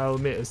snowballs, I'll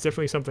admit, is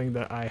definitely something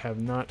that I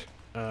have not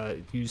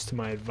used to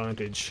my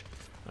advantage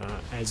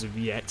as of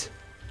yet.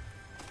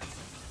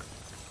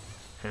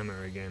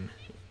 Hammer again.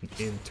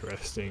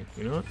 Interesting.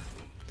 You know what?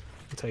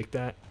 I'll take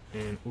that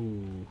and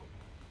ooh.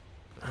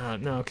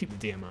 No, I'll keep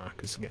the DMR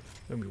because again,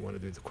 then we want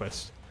to do the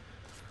quest.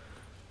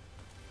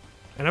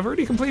 And I've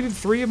already completed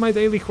 3 of my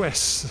daily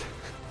quests,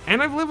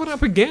 and I've leveled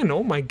up again.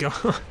 Oh my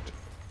god!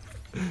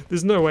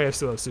 There's no way I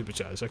still have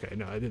supercharge. Okay,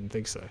 no, I didn't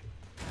think so.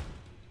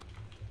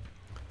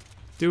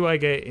 Do I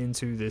get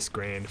into this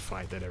grand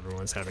fight that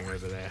everyone's having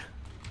over there?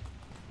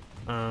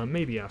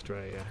 Maybe after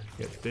I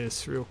get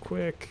this real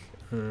quick.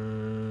 Yeah,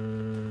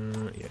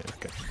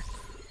 okay.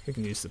 We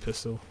can use the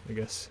pistol, I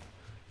guess.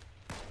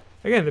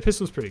 Again, the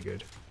pistol's pretty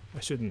good. I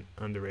shouldn't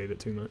underrate it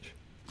too much.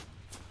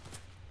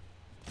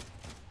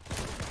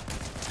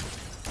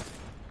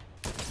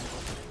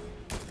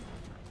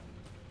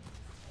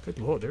 Good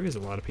lord, there is a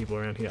lot of people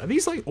around here. Are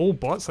these like all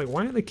bots? Like,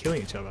 why aren't they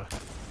killing each other?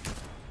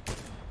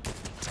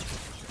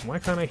 Why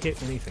can't I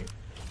hit anything?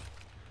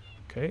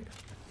 Okay.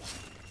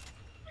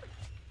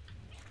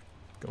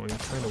 Going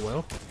kind of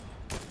well.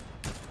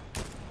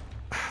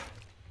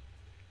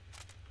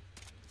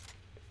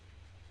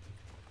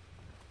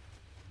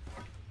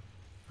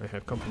 I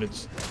have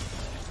confidence.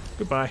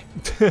 Goodbye.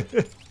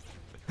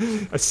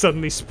 I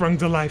suddenly sprung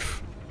to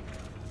life.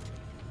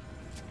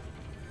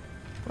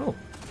 Oh,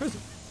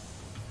 present.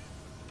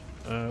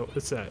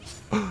 What's that?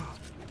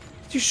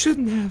 You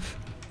shouldn't have.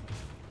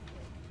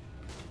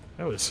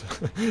 That was...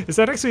 Is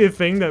that actually a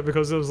thing that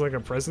because there was like a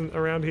present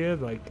around here?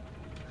 Like...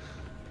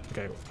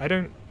 Okay,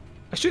 I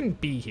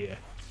shouldn't be here.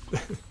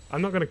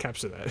 I'm not gonna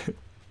capture that.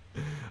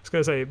 I was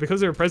gonna say,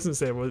 because there are presents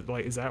there, was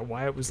like, is that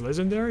why it was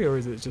legendary, or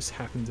is it just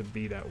happened to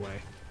be that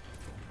way?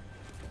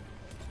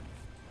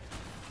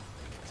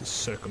 It's a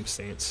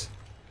circumstance.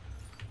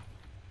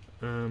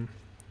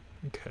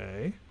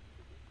 Okay.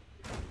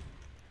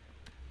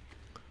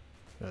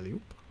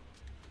 Alley-oop.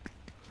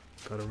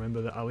 Gotta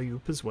remember the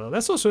alley-oop as well.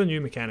 That's also a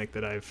new mechanic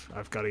that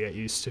I've got to get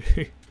used to.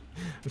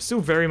 I'm still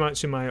very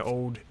much in my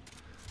old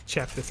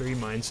Chapter 3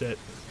 mindset.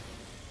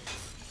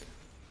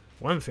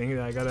 One thing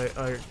that I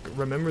gotta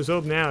remember as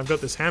well, now I've got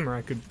this hammer,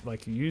 I could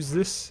like use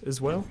this as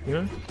well, you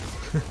know,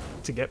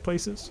 to get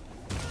places.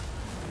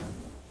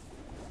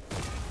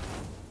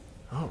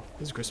 Oh,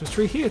 there's a Christmas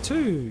tree here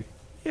too!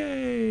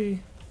 Yay!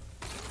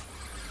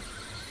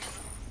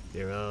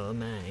 They're all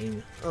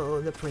mine. Oh,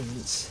 the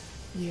presents.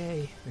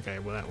 Yay. Okay,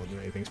 well that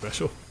wasn't anything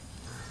special.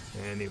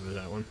 And neither was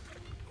that one.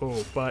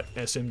 Oh, but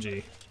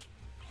SMG.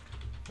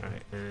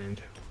 Alright, and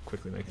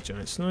quickly make a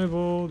giant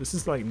snowball. This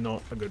is like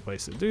not a good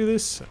place to do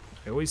this.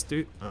 I always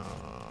do.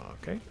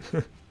 Okay.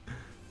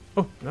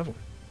 Oh, another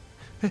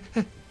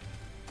one.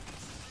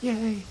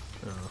 Yay!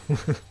 Oh.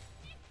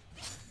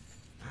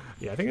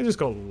 Yeah, I think I just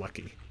got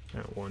lucky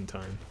at one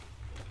time.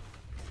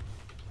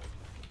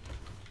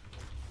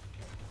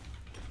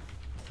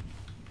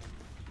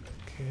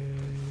 Okay.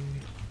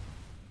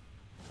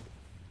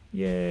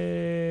 Yay!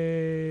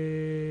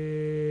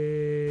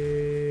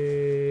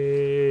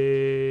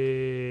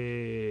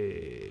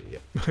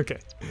 Yep. Okay.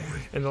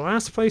 And the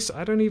last place,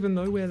 I don't even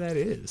know where that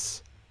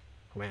is.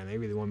 Oh man, they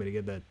really want me to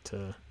get that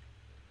the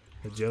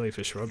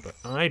jellyfish rod, but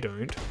I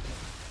don't.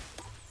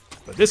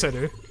 But this I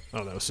do.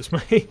 Oh, that was just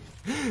my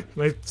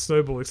my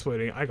snowball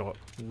exploding. I got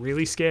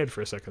really scared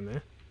for a second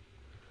there.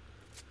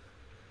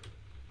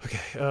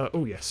 Okay.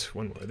 Oh yes,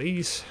 one more of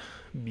these.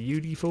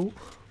 Beautiful.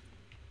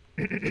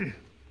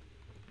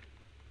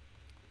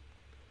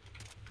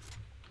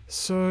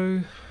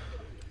 So,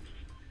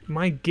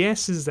 my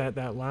guess is that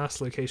that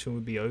last location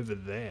would be over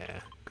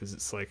there, because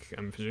it's like,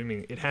 I'm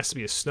presuming it has to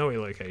be a snowy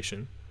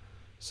location.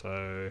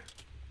 So,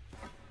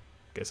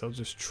 guess I'll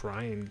just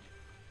try and...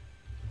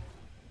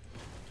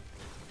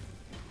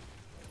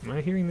 Am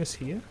I hearing this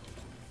here?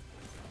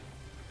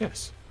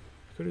 Yes.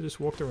 I could have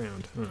just walked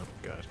around. Oh,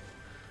 God.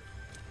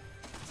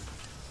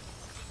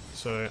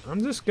 So,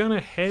 I'm just gonna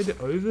head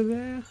over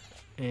there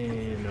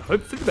and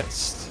hope for the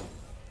best.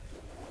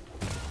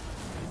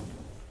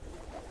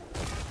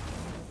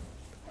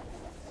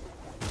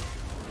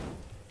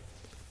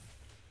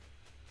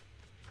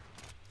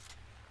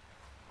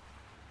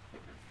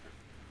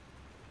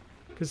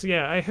 Because,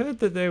 yeah, I heard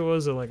that there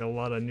was like a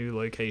lot of new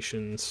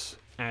locations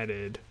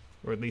added,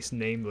 or at least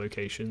named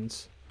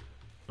locations.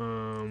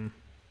 Oh,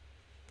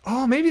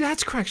 maybe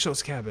that's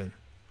Crackshot's cabin.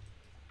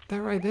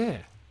 That right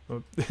there.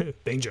 Oh,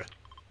 danger.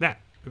 That,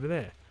 over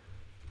there.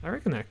 I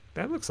reckon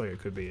that looks like it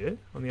could be it.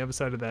 On the other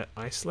side of that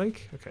ice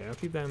lake. Okay, I'll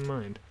keep that in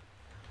mind.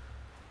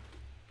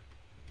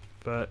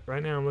 But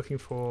right now I'm looking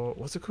for,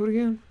 what's it called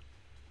again?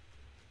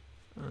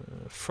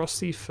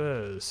 Frosty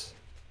Firs.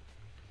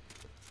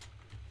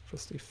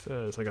 Frosty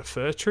Firs, like a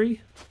fir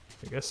tree?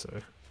 I guess so.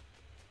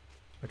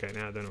 Okay,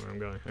 now I don't know where I'm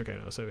going. Okay,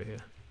 no, it's over here.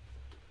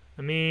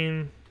 I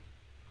mean,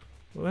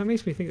 well, that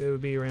makes me think it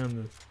would be around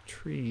the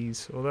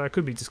trees. Although I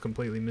could be just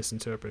completely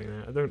misinterpreting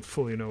that. I don't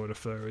fully know what a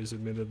fir is,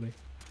 admittedly.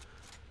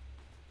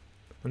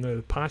 I know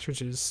the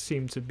partridges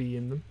seem to be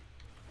in them.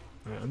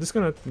 Alright, I'm just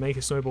gonna make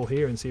a snowball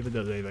here and see if it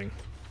does anything.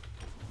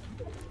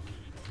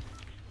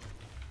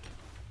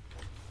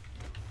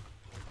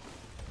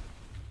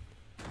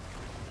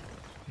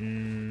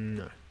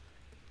 No.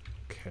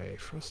 Okay,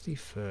 Frosty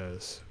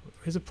Firs.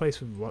 Here's a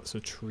place with lots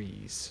of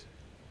trees.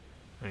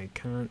 I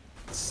can't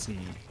see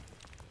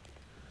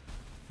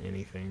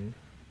anything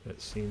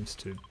that seems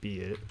to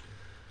be it.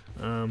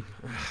 And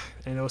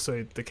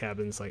also the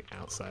cabin's like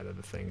outside of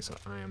the thing, so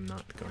I am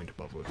not going to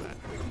bother with that.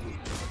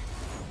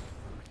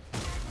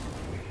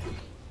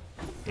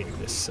 In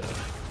this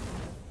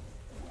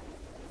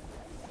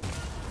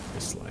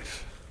this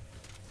life.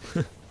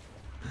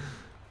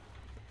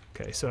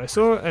 Okay, so I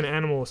saw an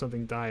animal or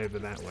something die over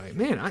that way.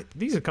 Man,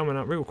 these are coming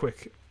up real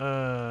quick.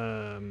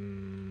 Oh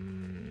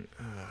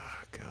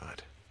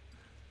God.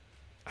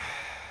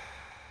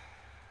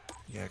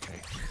 Yeah,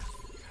 okay.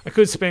 I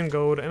could spend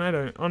gold, and I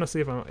don't.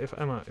 Honestly, if I'm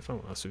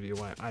honest with you,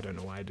 I don't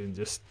know why I didn't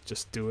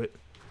just do it.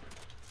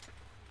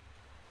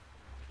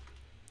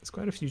 There's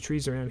quite a few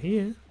trees around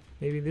here.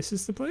 Maybe this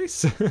is the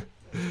place?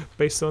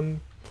 Based on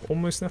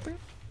almost nothing?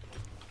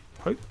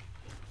 Hope?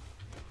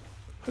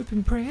 Hope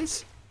and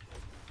prayers?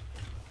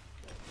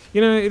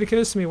 You know, it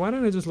occurs to me, why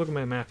don't I just look at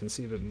my map and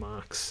see if it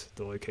marks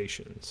the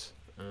locations?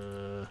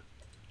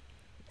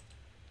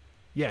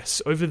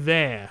 Yes, over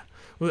there.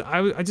 Well,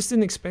 I just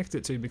didn't expect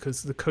it to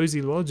because the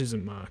Cozy Lodge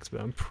isn't marked, but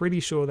I'm pretty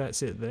sure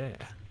that's it there.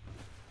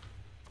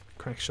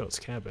 Crackshot's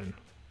cabin.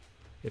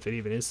 If it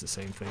even is the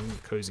same thing,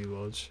 the Cozy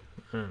Lodge.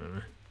 I don't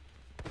know.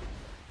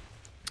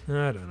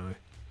 I don't know.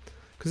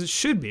 Because it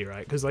should be,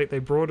 right? Because like they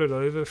brought it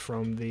over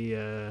from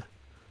the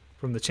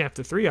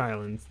Chapter 3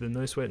 island. The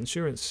No Sweat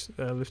Insurance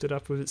lifted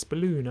up with its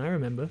balloon. I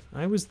remember.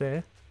 I was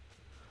there.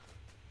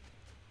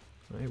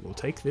 I will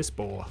take this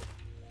boar.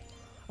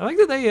 I like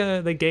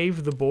that they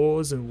gave the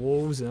boars and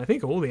wolves and I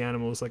think all the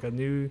animals like a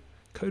new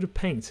coat of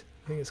paint.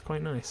 I think it's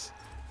quite nice.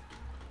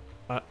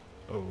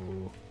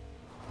 Oh.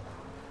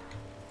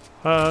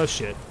 Oh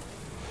shit.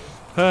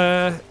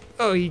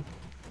 Oh he...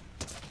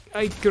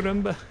 Ay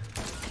caramba.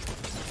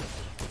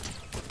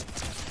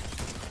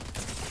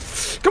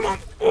 Come on!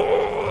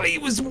 Oh, he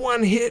was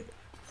one hit.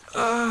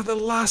 Ah, the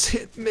last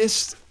hit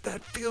missed.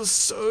 That feels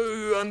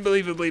so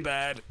unbelievably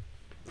bad.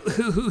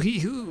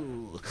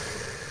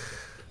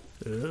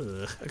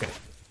 Okay.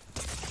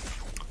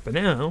 But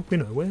now we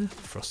know where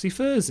Frosty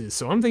Firs is.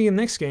 So I'm thinking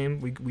next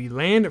game we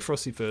land at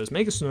Frosty Firs,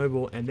 make a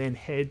snowball, and then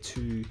head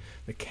to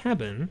the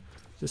cabin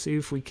to see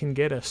if we can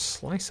get a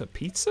slice of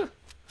pizza?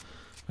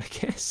 I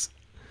guess.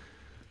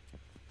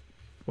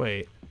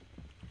 Wait.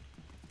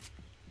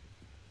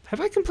 Have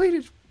I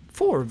completed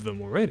 4 of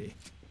them already?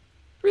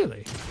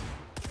 Really?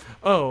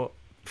 Oh,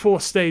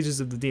 4 stages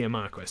of the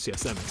DMR quest.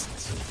 Yes, that makes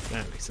sense.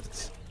 That makes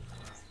sense.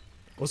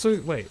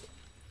 Also, wait.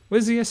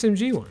 Where's the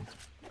SMG one?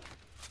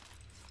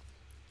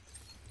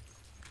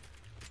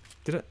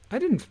 I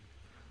didn't...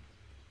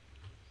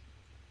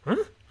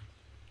 Huh?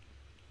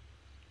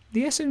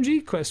 The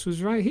SMG quest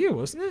was right here,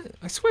 wasn't it?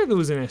 I swear there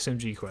was an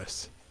SMG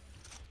quest.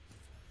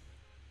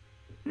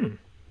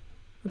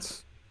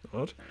 That's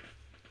odd.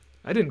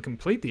 I didn't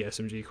complete the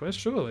SMG quest,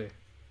 surely.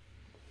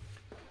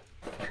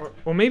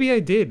 Or maybe I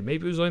did.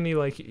 Maybe it was only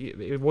like...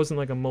 It wasn't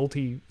like a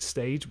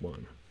multi-stage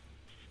one.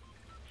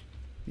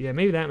 Yeah,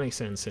 maybe that makes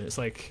sense. And it's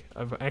like,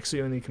 I've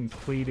actually only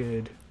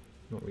completed...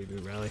 Not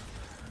Reboot Rally.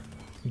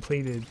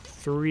 Completed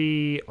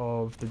 3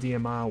 of the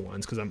DMR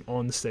ones, because I'm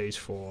on stage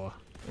 4.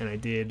 And I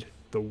did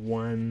the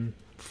 1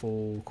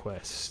 full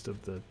quest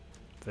of the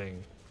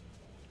thing.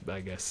 I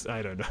guess.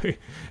 I don't know.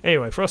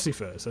 Anyway, Frosty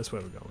Firs. That's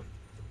where we're going.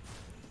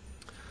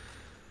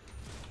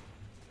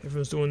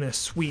 Everyone's doing their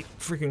sweet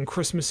freaking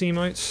Christmas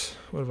emotes.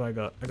 What have I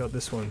got? I got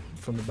this one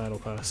from the Battle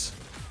Pass.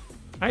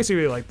 I actually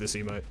really like this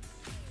emote.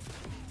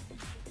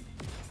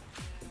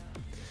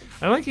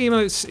 I like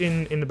emotes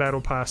in the Battle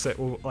Pass that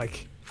will,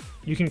 like,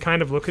 you can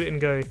kind of look at it and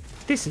go,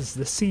 this is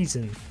the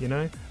season, you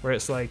know? Where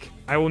it's like,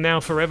 I will now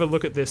forever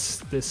look at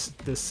this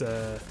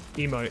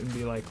emote and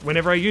be like,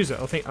 whenever I use it,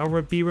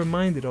 I'll be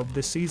reminded of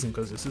this season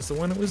because this is the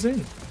one it was in,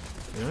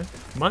 you know?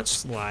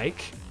 Much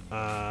like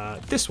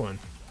this one.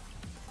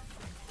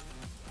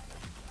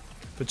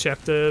 For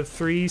Chapter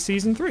 3,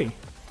 Season 3.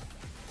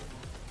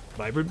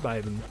 Vibrant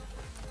Vibin'.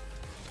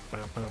 I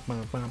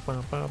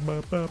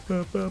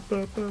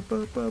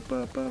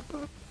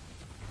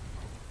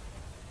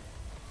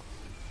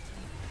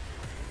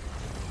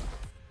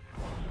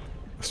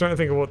was trying to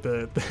think of what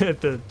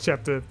the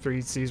Chapter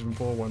 3 Season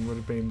 4 one would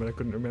have been, but I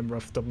couldn't remember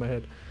off the top of my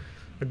head.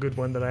 A good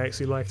one that I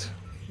actually liked.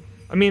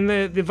 I mean,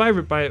 the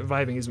Vibrant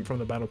Vibing isn't from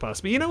the Battle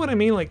Pass, but you know what I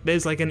mean? Like,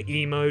 there's like an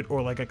emote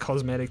or like a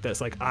cosmetic that's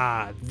like,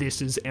 ah,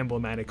 this is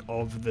emblematic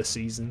of the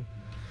season.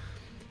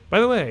 By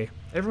the way,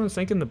 everyone's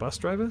thanking the bus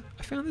driver.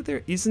 I found that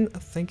there isn't a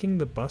thanking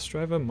the bus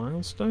driver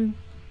milestone.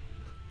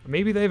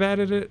 Maybe they've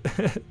added it,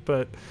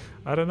 but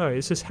I don't know.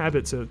 It's just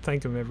habit to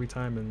thank them every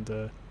time, and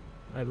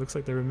it looks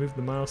like they removed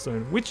the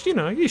milestone, which, you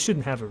know, you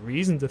shouldn't have a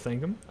reason to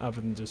thank them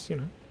other than just, you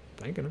know,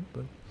 thanking them.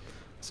 But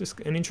it's just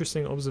an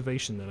interesting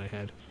observation that I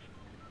had.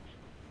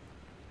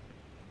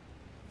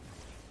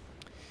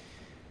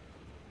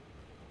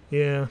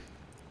 Yeah.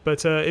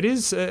 But it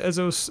is, as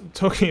I was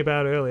talking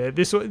about earlier,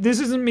 this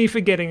isn't me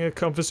forgetting a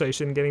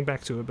conversation, getting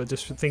back to it, but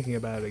just thinking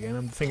about it again.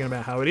 I'm thinking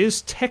about how it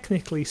is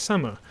technically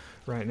summer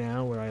right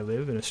now where I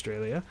live in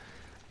Australia.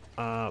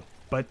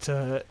 But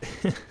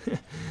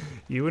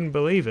you wouldn't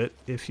believe it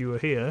if you were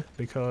here,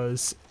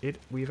 because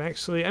we've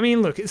actually... I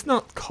mean, look, it's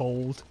not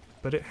cold,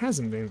 but it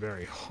hasn't been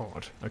very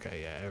hot.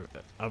 Okay, yeah,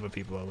 other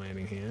people are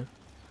landing here.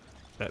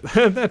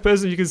 That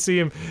person, you can see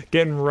him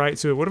getting right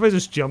to it. What if I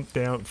just jumped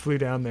down, flew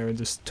down there and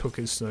just took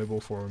his snowball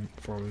from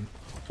him?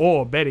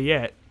 Or, better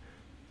yet,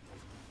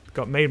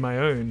 made my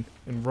own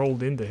and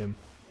rolled into him.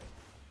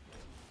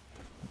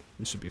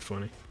 This should be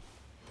funny.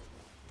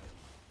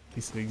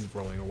 He's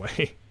rolling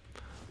away.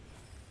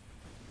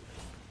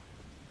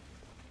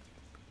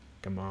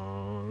 Come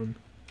on.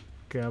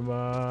 Come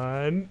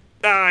on.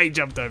 Ah, he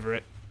jumped over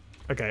it.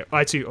 Okay,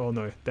 oh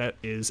no, that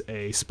is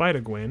a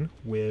Spider-Gwen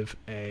with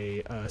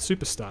a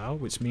super style,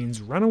 which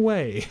means run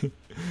away.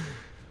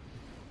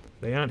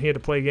 They aren't here to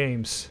play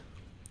games.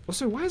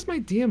 Also, why is my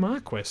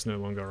DMR quest no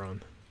longer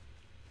on?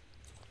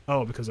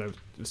 Oh, because I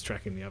was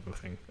tracking the other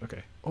thing.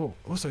 Okay. Oh,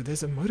 also,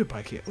 there's a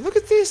motorbike here. Look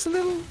at this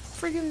little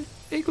friggin'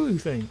 igloo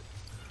thing.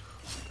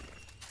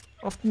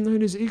 Often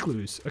known as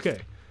igloos.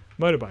 Okay,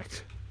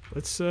 motorbike.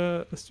 Let's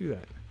do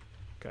that.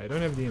 Okay, I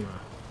don't have DMR.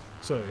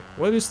 So,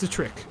 what is the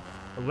trick?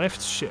 A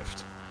left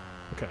shift.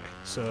 Okay,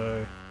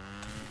 so...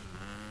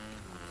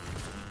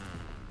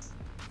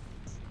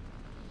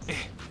 I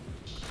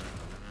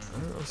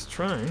was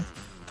trying.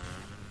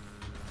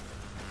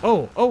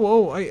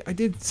 Oh, I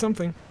did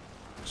something.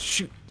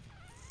 Shoot.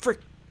 Frick.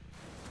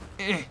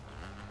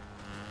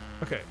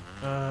 Okay,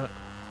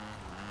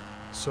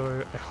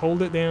 so I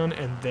hold it down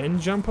and then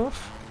jump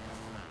off?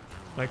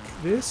 Like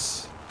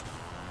this?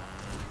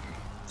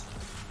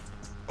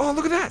 Oh,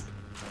 look at that!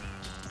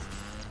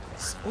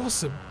 It's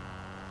awesome.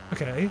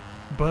 Okay,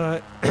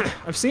 but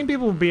I've seen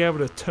people be able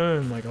to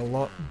turn like a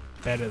lot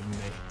better than me.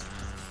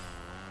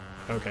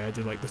 Okay, I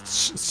did like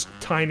the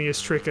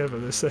tiniest trick ever.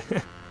 This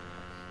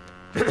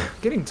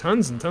getting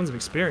tons and tons of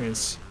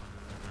experience.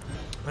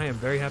 I am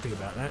very happy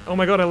about that. Oh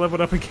my god, I leveled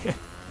up again.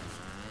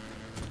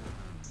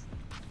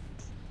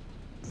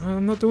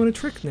 I'm not doing a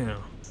trick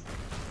now.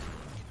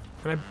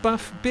 And I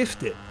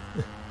biffed it.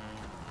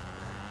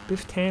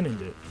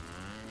 Biff-tanned it.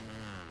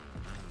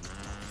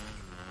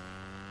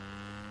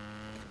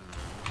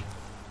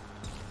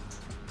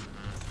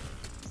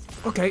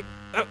 Okay,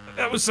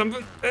 that was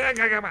something.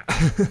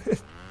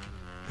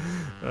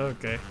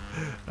 Okay,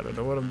 I don't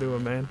know what I'm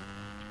doing, man.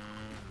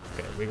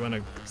 Okay, we want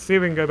to see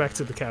if we can go back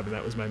to the cabin.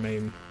 That was my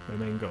main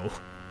goal.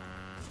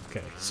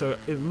 Okay, so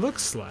it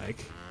looks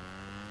like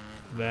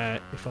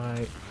that if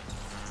I...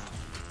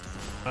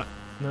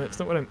 no, it's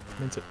not what I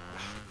meant to...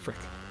 Frick.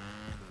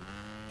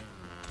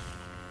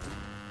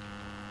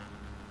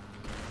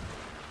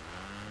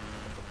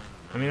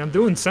 I mean, I'm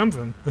doing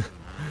something.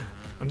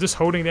 I'm just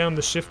holding down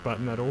the shift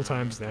button at all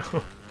times now.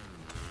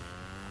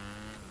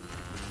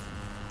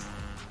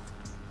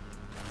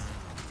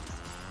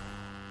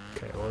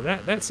 Okay, well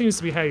that seems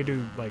to be how you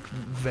do, like,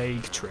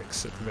 vague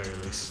tricks at the very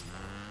least.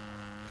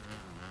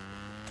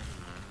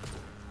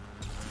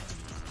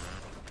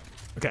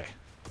 Okay.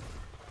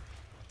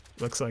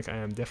 Looks like I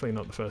am definitely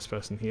not the first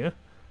person here.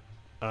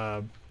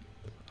 I'm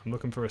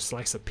looking for a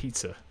slice of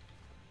pizza,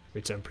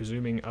 which I'm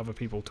presuming other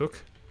people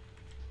took.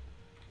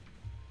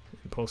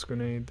 Impulse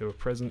grenade, there were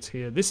presents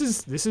here. This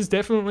is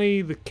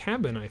definitely the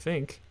cabin, I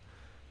think.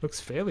 Looks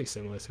fairly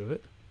similar to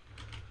it.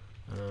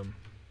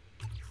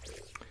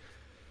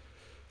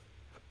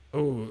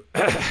 Oh,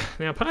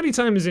 now party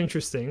time is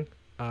interesting,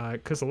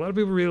 because a lot of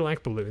people really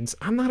like balloons.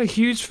 I'm not a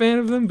huge fan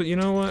of them, but you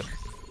know what?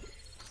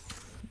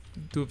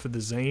 Do it for the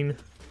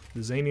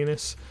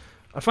zaniness.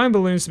 I find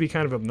balloons to be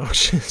kind of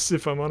obnoxious,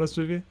 if I'm honest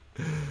with you.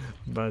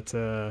 But, you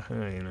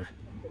know,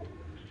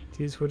 it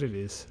is what it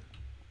is.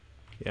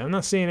 Yeah, I'm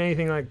not seeing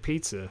anything like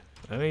pizza.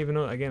 I don't even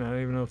know, again, I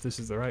don't even know if this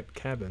is the right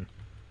cabin.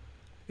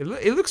 It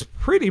looks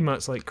pretty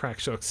much like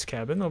Crackshock's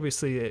cabin.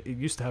 Obviously, it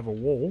used to have a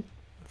wall,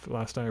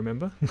 last I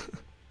remember.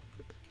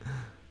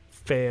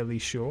 Fairly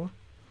sure.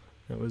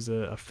 That was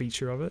a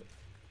feature of it.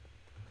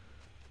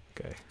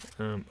 Okay.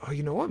 Oh,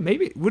 you know what?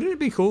 Maybe, wouldn't it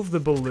be cool if the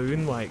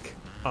balloon, like...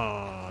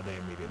 Oh, they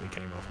immediately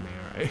came off me,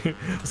 alright.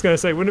 I was gonna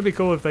say, wouldn't it be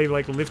cool if they,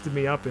 like, lifted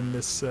me up in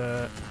this,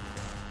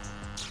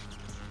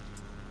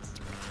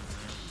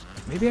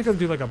 Maybe I could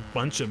do, like, a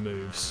bunch of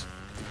moves.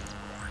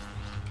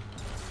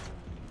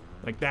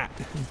 Like that.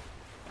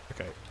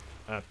 Okay.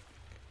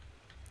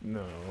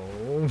 No.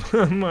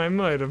 My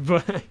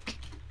motorbike.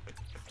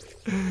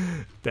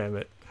 Damn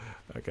it.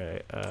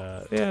 Okay,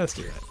 yeah, let's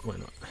do that. Why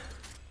not?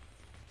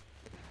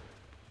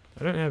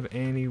 I don't have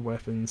any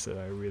weapons that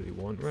I really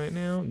want right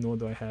now, nor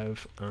do I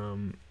have,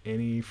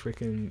 any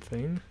frickin'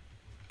 thing.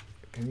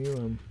 Can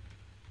you,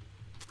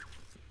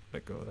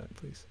 let go of that,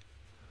 please?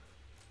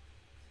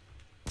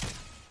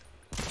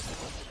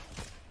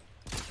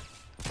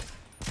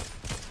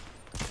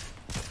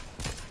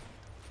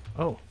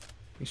 Oh,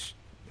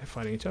 they're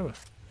fighting each other.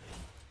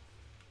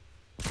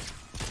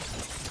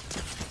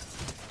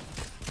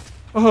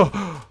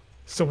 Oh,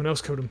 someone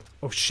else killed him.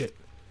 Oh shit.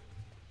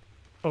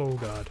 Oh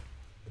god.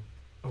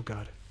 Oh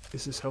god.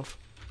 Is this health?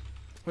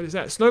 What is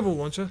that? Snowball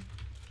launcher?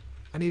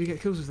 I need to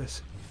get kills with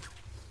this.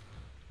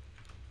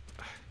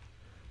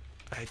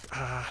 I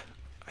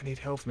need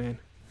health, man.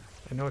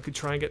 I know I could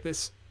try and get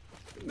this.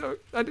 No,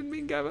 I didn't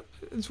mean gather.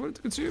 I just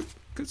wanted to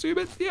consume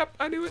it. Yep,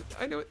 I knew it.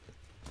 I knew it.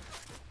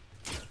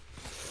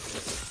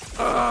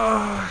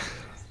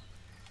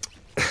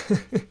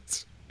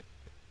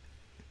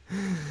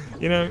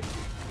 You know,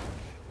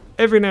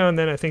 every now and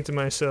then I think to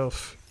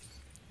myself,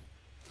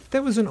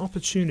 there was an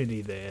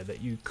opportunity there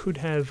that you could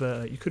have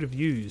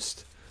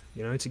used,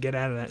 you know, to get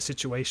out of that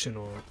situation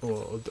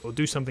or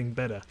do something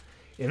better.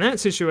 In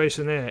that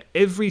situation there,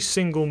 every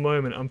single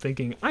moment I'm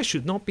thinking, I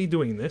should not be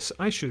doing this.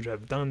 I should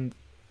have done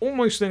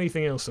almost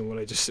anything else than what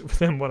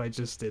I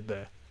just did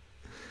there.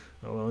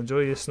 Oh well,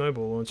 enjoy your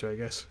snowball launcher, I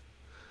guess.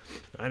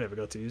 I never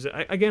got to use it.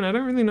 Again, I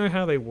don't really know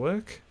how they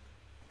work.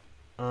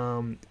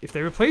 If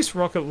they replace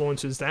rocket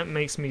launchers, that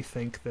makes me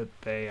think that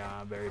they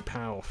are very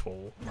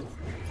powerful.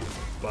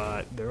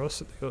 But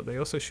they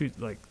also shoot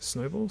like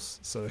snowballs,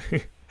 so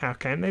how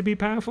can they be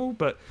powerful?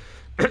 But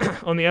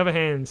on the other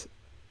hand,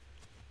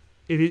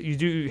 you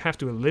do have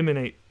to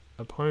eliminate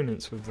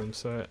opponents with them.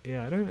 So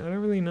yeah, I don't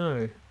really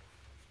know.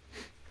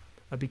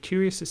 I'd be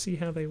curious to see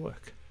how they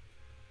work.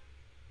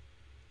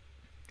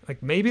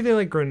 Like maybe they're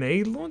like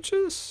grenade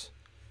launchers?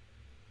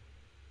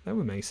 That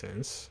would make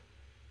sense.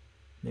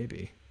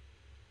 Maybe.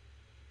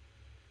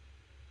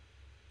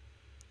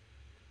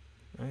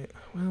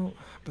 Well,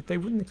 but they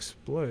wouldn't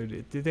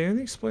explode. Did they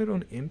only explode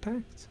on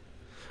impact?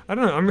 I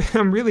don't know.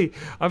 I'm really.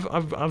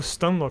 I've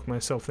stun locked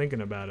myself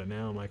thinking about it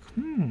now. I'm like,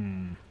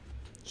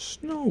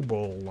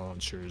 snowball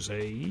launchers,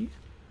 eh?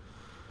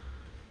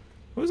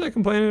 What was I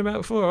complaining about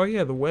before? Oh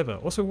yeah, the weather.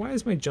 Also, why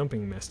is my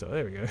jumping messed up?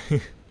 There we go.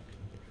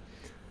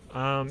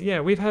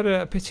 Yeah, we've had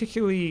a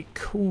particularly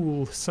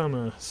cool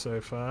summer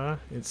so far.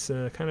 It's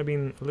kind of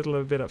been a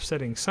little bit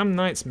upsetting. Some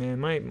nights, man,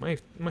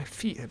 my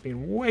feet have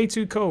been way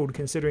too cold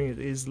considering it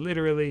is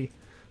literally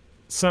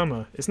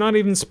summer. It's not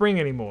even spring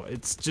anymore.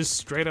 It's just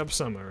straight up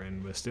summer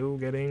and we're still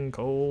getting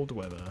cold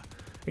weather.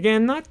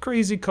 Again, not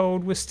crazy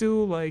cold. We're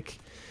still like,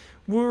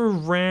 we're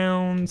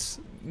around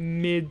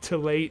mid to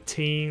late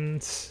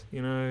teens,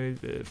 you know,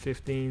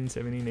 15,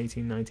 17,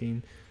 18,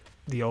 19.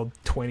 The odd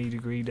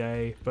 20-degree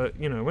day, but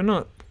you know,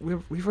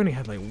 we've only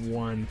had like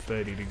one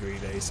 30-degree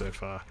day so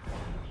far.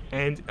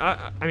 And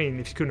I mean,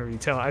 if you couldn't already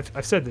tell,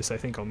 I've said this I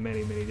think on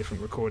many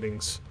different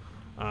recordings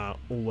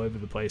all over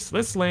the place.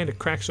 Let's land at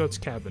Crackshot's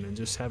cabin and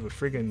just have a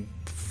friggin'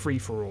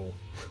 free-for-all.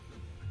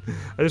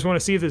 I just want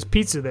to see if there's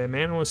pizza there,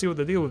 man. I want to see what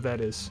the deal with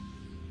that is.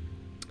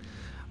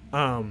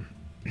 Hold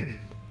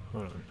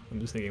on, I'm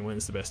just thinking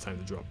when's the best time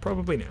to drop.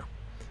 Probably now.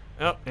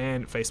 Oh,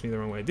 and it faced me the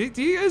wrong way. Do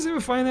you guys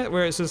ever find that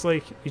where it's just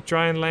like you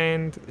try and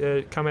land,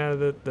 come out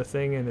of the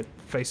thing and it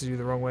faces you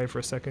the wrong way for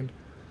a second?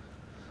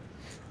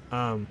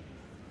 What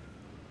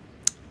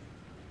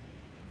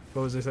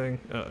was I saying?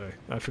 Uh-oh,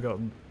 I forgot.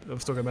 I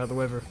was talking about the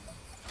weather.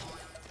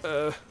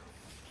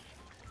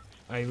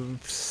 I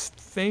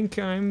think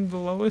I'm the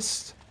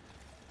lowest.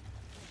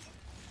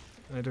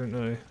 I don't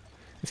know.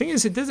 The thing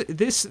is,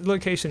 this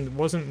location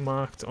wasn't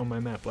marked on my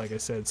map, like I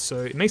said,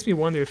 so it makes me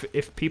wonder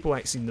if people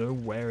actually know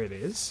where it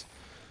is.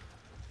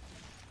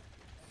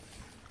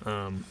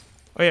 Oh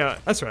yeah,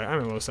 that's right, I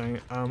remember what I was saying.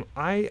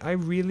 I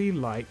really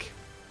like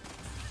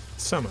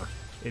summer.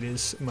 It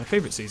is my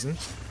favorite season.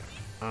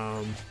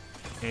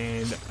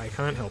 And I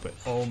can't help it.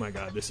 Oh my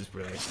god, this is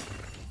brilliant.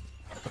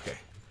 Okay,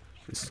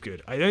 this is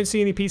good. I don't see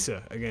any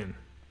pizza, again.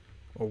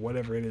 Or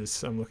whatever it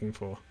is I'm looking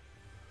for.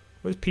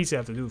 What does pizza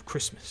have to do with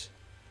Christmas?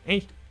 Eh?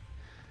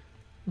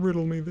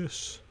 Riddle me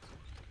this.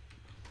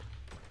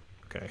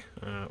 Okay,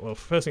 well,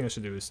 first thing I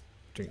should do is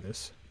drink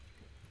this.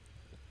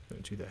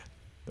 Don't you dare.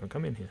 Don't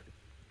come in here.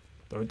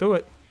 Don't do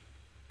it.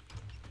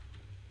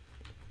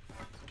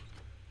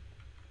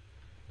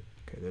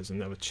 Okay, there's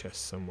another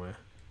chest somewhere.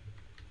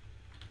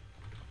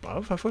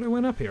 Above? I thought I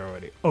went up here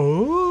already.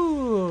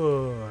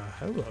 Oh,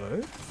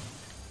 hello.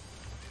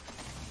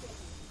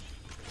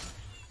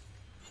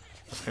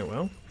 Okay,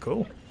 well,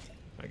 cool.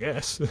 I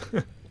guess.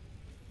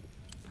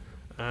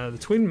 The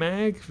twin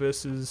mag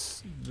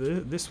versus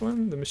this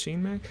one, the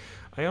machine mag.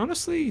 I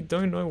honestly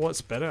don't know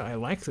what's better. I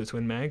like the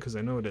twin mag because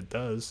I know what it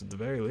does at the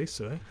very least,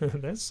 so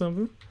that's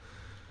something.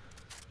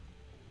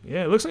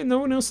 Yeah, it looks like no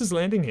one else is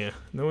landing here.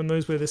 No one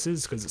knows where this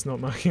is because it's not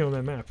marking on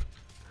their map.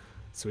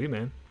 Sweet,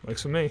 man.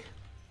 Works for me.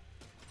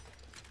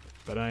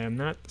 But I am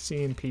not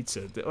seeing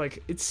pizza.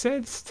 Like, it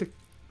says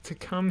to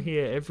come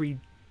here every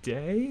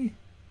day?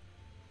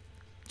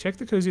 Check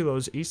the Cozy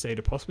Lodge each day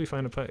to possibly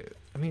find a place.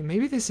 I mean,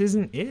 maybe this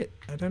isn't it.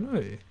 I don't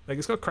know. Like,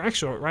 it's got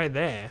Crackshot right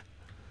there.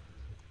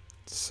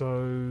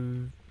 So...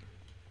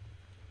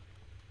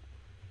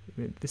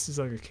 this is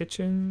like a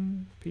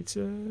kitchen?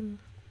 Pizza?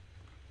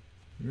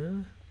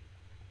 No?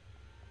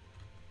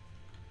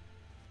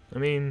 I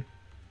mean...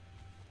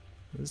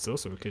 this is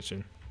also a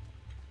kitchen.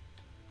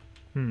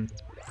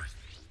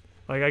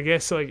 Like, I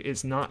guess, like,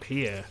 it's not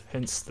here.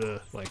 Hence the,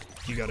 like,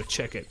 you gotta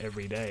check it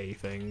every day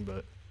thing,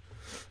 but...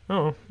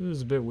 oh, this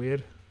is a bit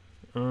weird.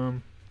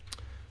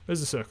 There's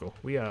the circle.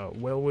 We are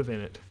well within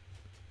it.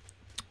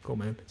 Cool,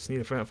 man. Just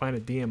need to find a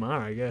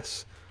DMR, I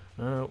guess.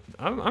 I'm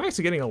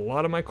actually getting a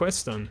lot of my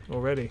quests done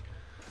already.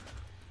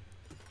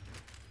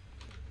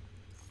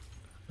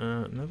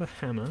 Another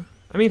hammer.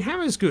 I mean,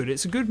 hammer's good.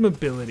 It's a good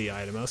mobility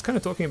item. I was kind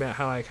of talking about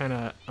how I kind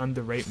of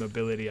underrate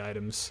mobility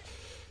items.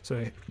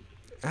 So,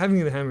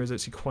 having the hammer is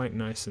actually quite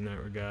nice in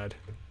that regard.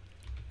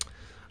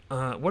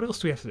 What else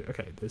do we have to do?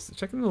 Okay, there's the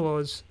checking the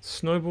lodge,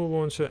 snowball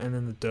launcher, and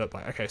then the dirt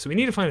bike. Okay, so we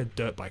need to find a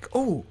dirt bike.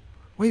 Oh,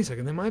 wait a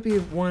second. There might be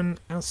one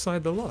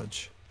outside the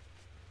lodge.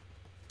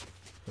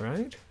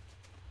 Right?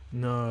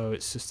 No,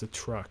 it's just a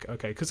truck.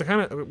 Okay, because I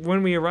kind of...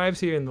 when we arrived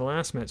here in the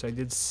last match, I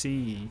did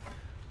see...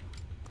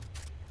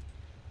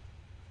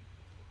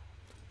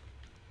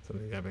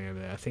 something happening over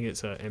there. I think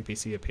it's an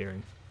NPC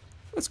appearing.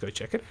 Let's go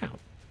check it out.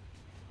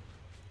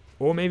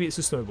 Or maybe it's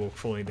a snowball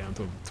falling down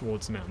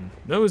towards the mountain.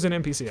 No, it was an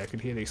NPC. I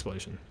could hear the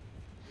explosion.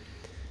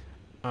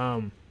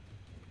 Um.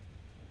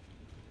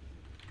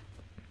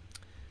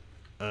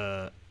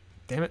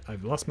 Damn it!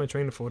 I've lost my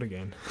train of thought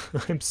again.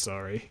 I'm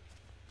sorry.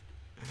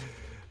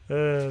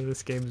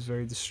 This game is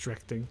very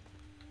distracting.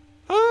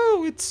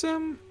 Oh, it's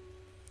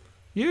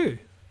you.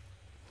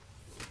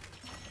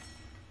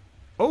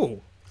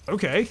 Oh,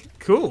 okay,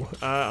 cool.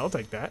 I'll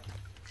take that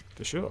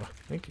for sure.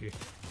 Thank you.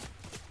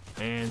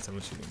 And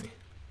someone's shooting me.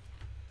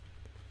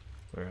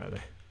 Where are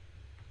they?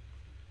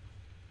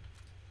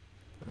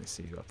 I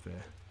see you up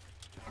there.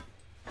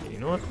 Yeah, you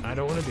know what? I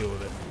don't want to deal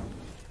with it.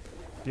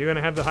 If you're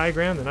gonna have the high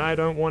ground, then I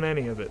don't want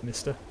any of it,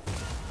 mister.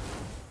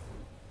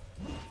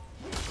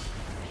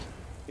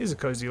 Here's a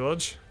cozy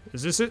lodge.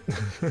 Is this it?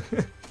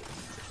 The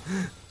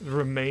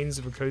remains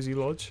of a cozy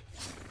lodge.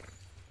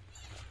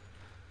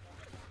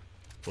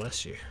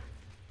 Bless you.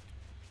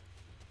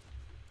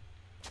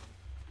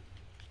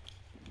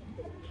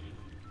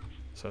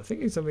 So I'm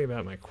thinking something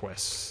about my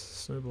quests.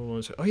 Snowball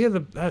launcher. Oh yeah,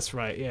 that's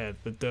right. Yeah,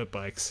 the dirt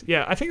bikes.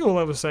 Yeah, I think all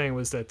I was saying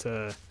was that.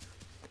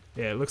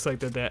 Yeah, it looks like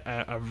that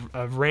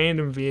a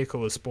random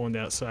vehicle is spawned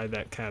outside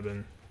that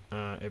cabin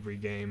every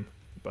game.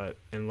 But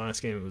in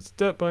last game it was a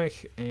dirt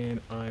bike, and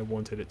I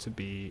wanted it to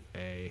be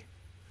a.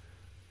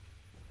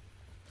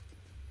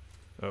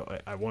 Oh,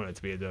 I wanted it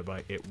to be a dirt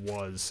bike. It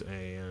was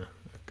a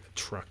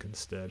truck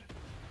instead.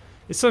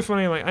 It's so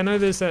funny. Like I know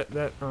there's that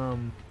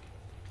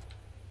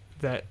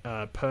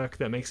perk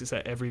that makes it so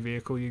that every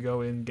vehicle you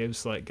go in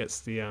gets the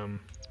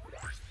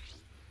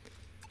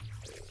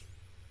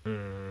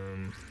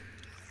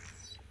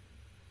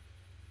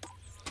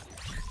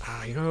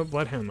you know what?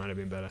 Bloodhound might have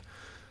been better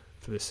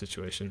for this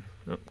situation.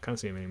 Oh, can't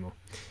see him anymore.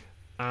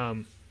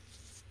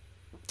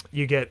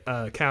 You get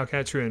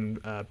cowcatcher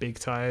and big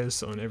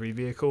tires on every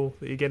vehicle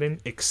that you get in,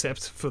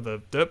 except for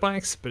the dirt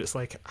bikes. But it's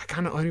like I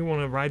kind of only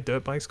want to ride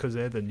dirt bikes because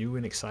they're the new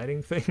and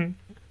exciting thing.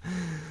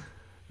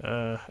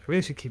 I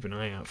really should keep an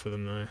eye out for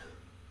them though.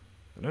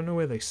 I don't know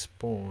where they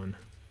spawn.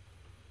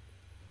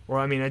 Or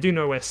I mean, I do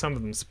know where some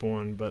of them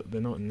spawn, but they're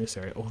not in this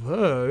area.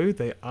 Although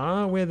they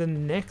are where the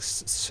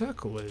next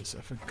circle is.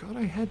 I forgot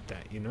I had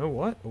that. You know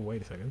what? Oh,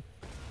 wait a second.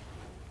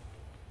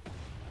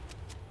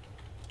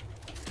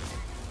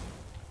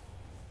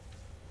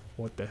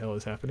 What the hell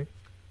is happening?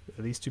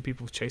 Are these two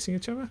people chasing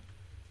each other?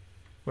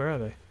 Where are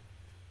they?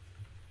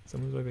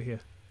 Someone's over here.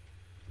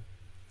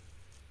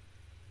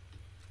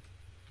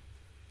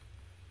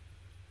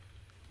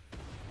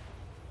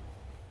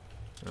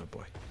 Oh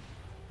boy.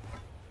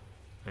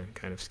 I'm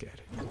kind of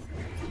scared.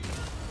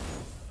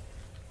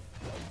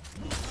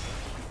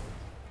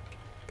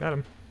 Got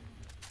him.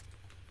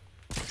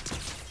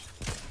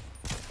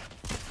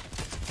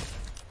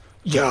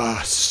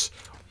 Yes!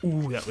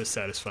 Ooh, that was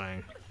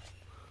satisfying.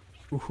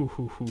 Ooh, hoo,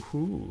 hoo, hoo,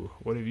 hoo.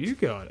 What have you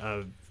got?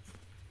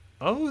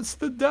 Oh, it's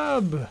the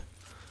dub!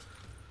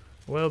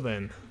 Well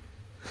then.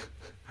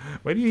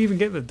 Where do you even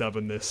get the dub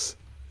in this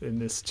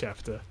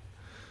chapter?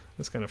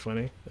 That's kind of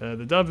funny.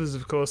 The dub is,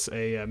 of course,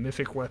 a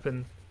mythic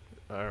weapon.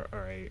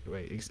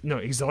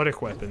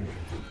 Exotic weapon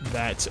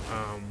that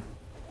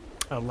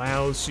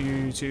allows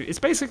you to. It's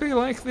basically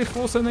like the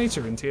Force of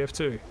Nature in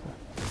TF2,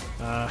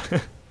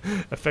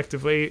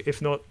 effectively,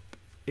 if not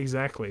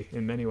exactly.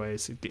 In many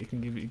ways, it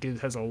can give.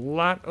 It has a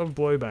lot of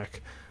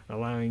blowback,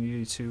 allowing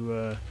you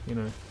to,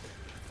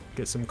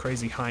 get some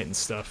crazy height and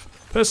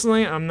stuff.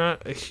 Personally, I'm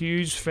not a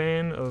huge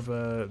fan of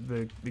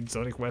the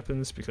exotic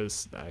weapons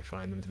because I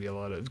find them to be a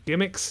lot of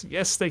gimmicks.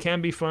 Yes, they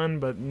can be fun,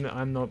 but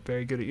I'm not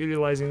very good at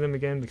utilizing them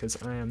again because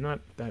I am not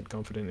that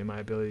confident in my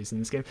abilities in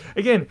this game.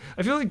 Again,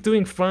 I feel like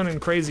doing fun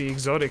and crazy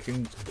exotic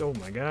and, oh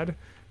my god,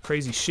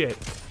 crazy shit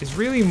is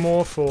really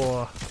more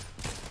for...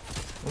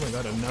 Oh my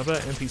god, another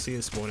NPC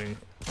is spawning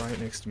right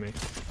next to me.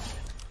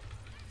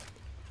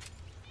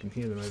 I can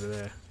hear them over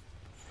there.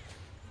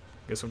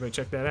 Guess we'll go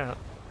check that out.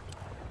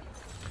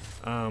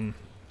 God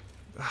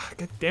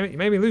damn it, you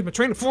made me lose my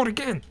train of thought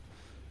again!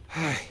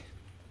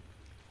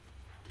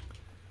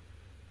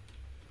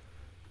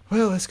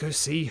 Well, let's go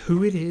see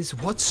who it is.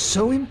 What's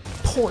so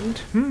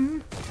important?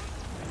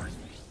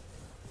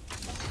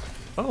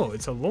 Oh,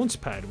 it's a launch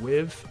pad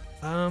with,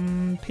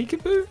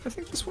 Peekaboo? I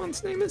think this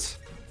one's name is.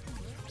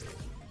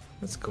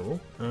 That's cool.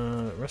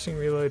 Rushing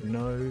reload,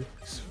 no.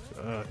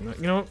 No.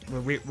 You know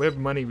what? We have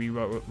money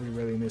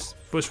re-rolling this.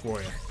 Bush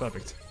Warrior.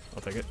 Perfect.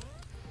 I'll take it.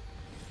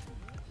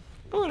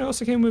 Oh, and it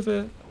also came with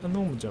a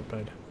normal jump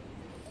pad.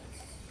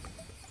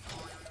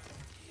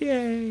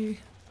 Yay!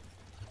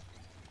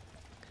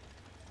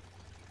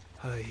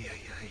 I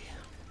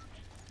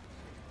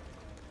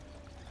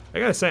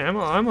gotta say, I'm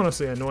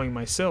honestly annoying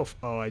myself.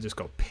 Oh, I just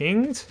got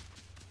pinged.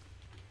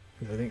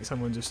 I think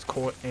someone just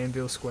caught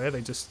Anvil Square.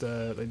 They just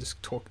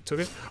took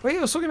it. Oh yeah,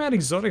 I was talking about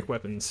exotic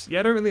weapons.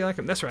 Yeah, I don't really like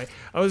them. That's right.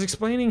 I was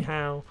explaining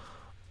how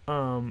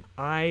motorbike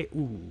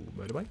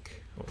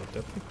or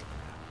dirt bike.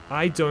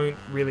 I don't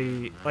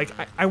really like.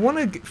 I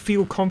want to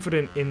feel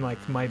confident in like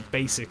my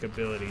basic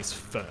abilities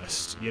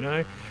first, you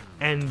know,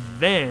 and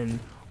then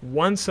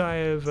once I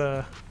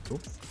have,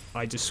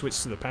 I just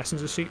switched to the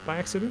passenger seat by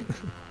accident.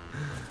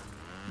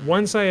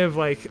 Once I have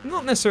like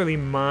not necessarily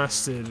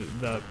mastered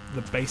the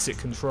basic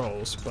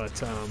controls,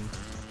 but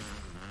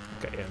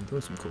Okay, yeah, I'm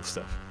doing some cool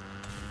stuff.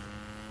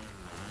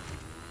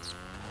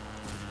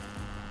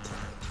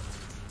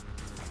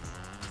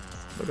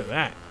 Look at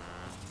that.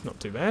 Not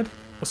too bad.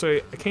 Also,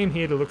 I came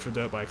here to look for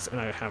dirt bikes, and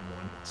I have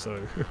one,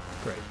 so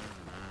great.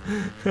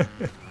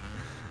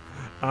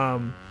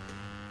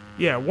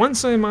 Yeah,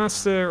 once I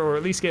master, or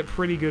at least get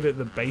pretty good at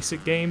the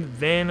basic game,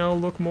 then I'll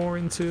look more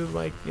into,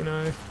 like, you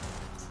know,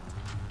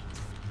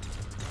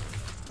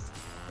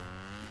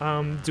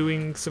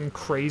 doing some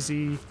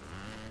crazy,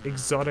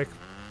 exotic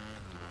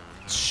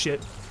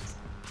shit.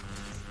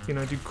 You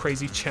know, do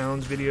crazy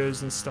challenge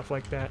videos and stuff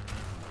like that.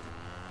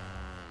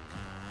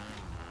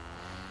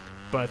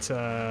 But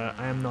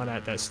I am not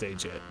at that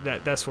stage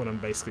yet. That's what I'm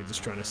basically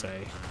just trying to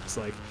say. It's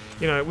like,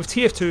 you know, with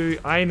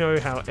TF2, I know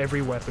how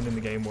every weapon in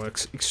the game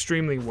works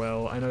extremely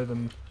well. I know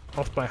them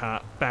off by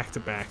heart, back to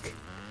back.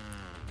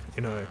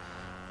 You know,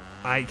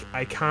 I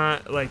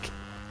can't, like,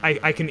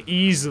 I can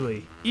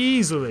easily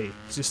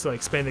just,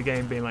 like, spend a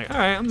game being like,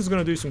 alright, I'm just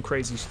gonna do some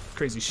crazy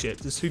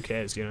shit. Just who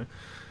cares, you know?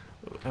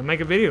 And make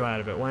a video out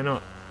of it, why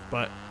not?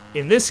 But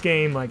in this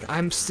game, like,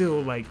 I'm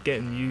still, like,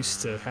 getting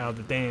used to how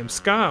the damn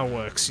SCAR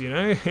works, you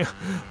know?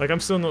 Like, I'm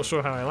still not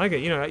sure how I like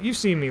it. You know, you've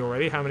seen me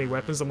already, how many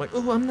weapons. I'm like,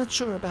 oh, I'm not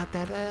sure about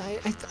that.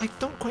 I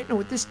don't quite know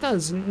what this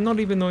does. Not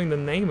even knowing the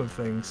name of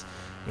things.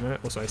 You know?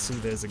 Also, I see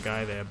there's a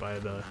guy there by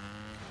the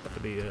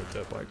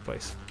dirt bike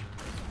place.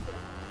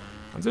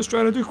 I'm just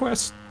trying to do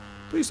quests.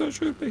 Please don't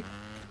shoot me.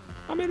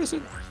 I'm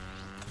innocent.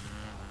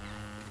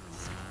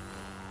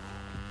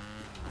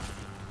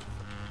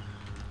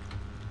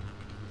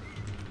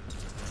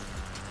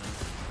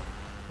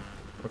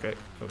 Okay,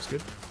 that was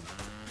good.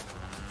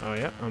 Oh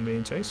yeah, I'm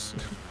being chased.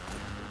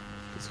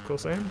 Because of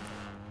course I am.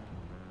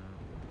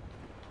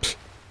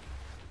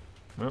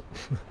 Well,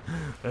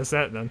 that's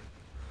that then.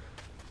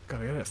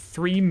 God, I got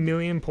 3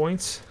 million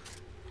points.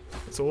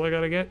 That's all I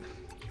gotta get.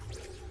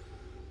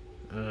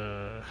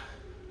 I'm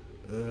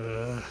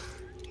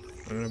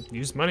gonna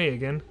use money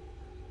again.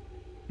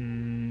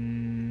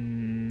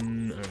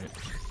 Alright.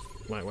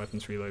 Light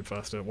weapons reload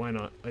faster. Why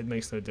not? It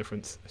makes no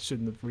difference. I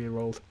shouldn't have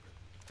re-rolled.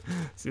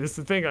 See, that's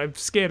the thing. I'm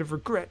scared of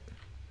regret.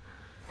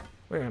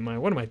 Where am I?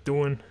 What am I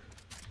doing?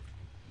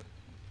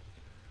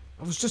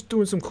 I was just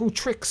doing some cool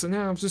tricks, and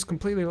now I've just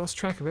completely lost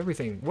track of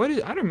everything. What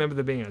is? I don't remember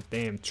there being a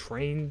damn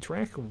train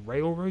track, a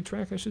railroad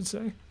track, I should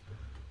say.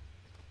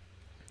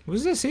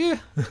 Was this here?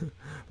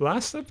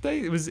 Last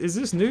update? Is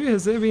this new?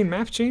 Has there been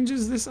map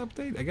changes this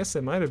update? I guess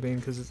there might have been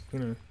because you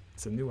know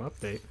it's a new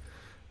update,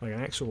 like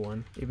an actual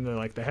one. Even though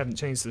like they haven't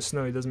changed the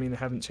snow, doesn't mean they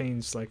haven't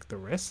changed like the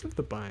rest of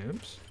the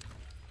biomes.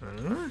 I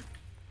don't know.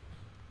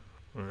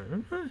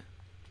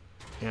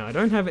 Now I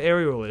don't have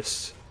aerial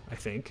lists. I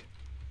think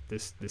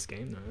this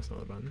game. No, that's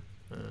not a button.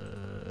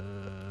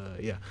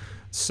 Yeah.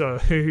 So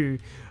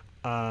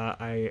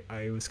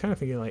I was kind of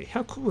thinking like,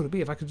 how cool would it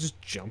be if I could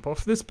just jump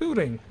off this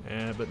building?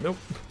 But nope.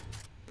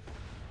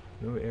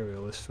 No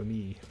aerial list for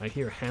me. I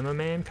hear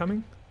Hammerman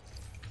coming.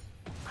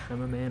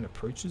 Hammerman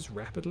approaches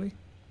rapidly.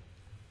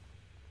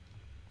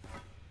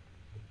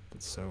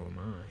 But so am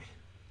I.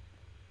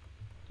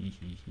 Hee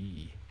hee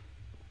hee.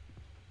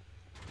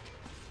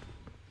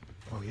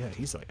 Oh yeah,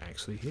 he's like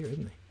actually here, isn't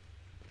he?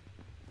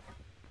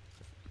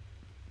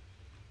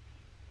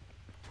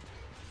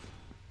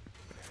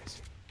 Where is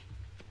he?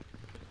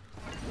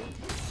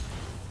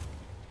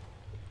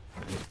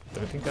 I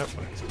don't think that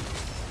worked.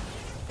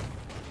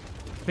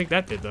 I think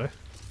that did though.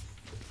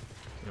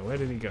 Now where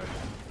did he go?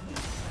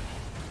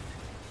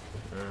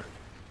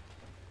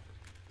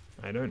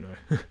 I don't know.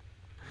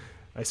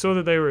 I saw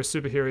that they were a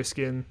superhero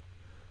skin,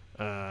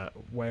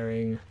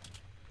 wearing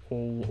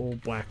all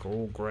black or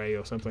all grey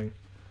or something.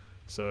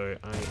 So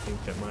I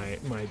think that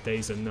my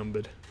days are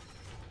numbered.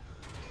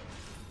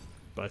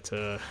 But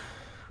oh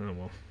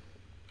well.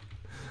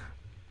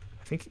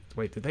 I think.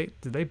 Wait, did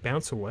they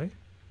bounce away?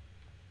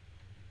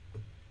 I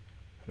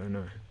don't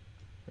know.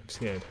 I'm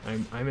scared.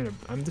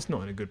 I'm just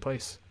not in a good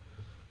place.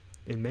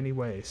 In many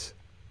ways.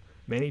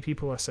 Many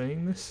people are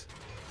saying this.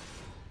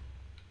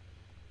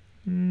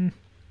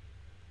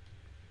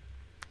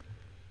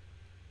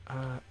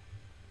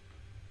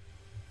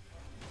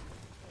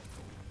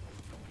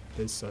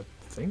 There's a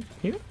thing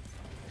here?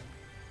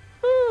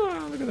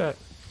 Oh, look at that.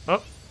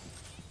 Oh!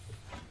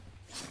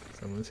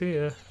 Someone's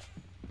here.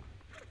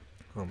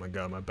 Oh my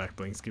god, my back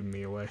blink's giving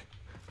me away.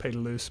 Pay to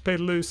lose. Pay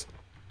to lose.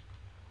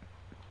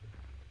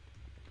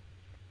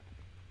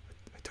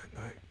 I don't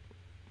know.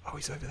 Oh,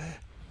 he's over there.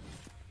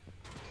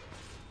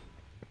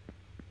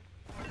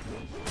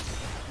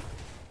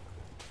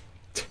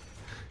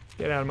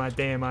 Get out of my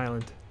damn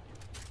island.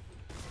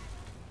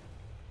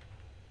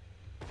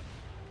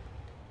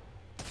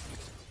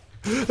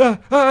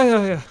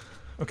 Yeah.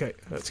 Okay,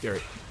 that's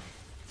scary.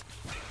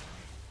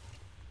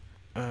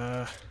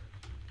 I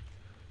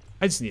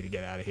just need to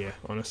get out of here,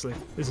 honestly.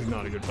 This is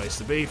not a good place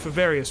to be, for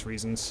various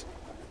reasons.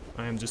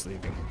 I am just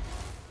leaving.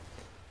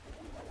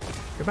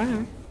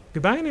 Goodbye.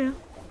 Goodbye now.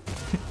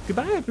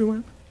 Goodbye,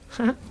 everyone.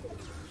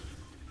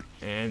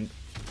 And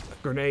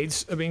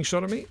grenades are being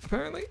shot at me,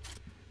 apparently.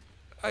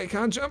 I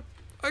can't jump.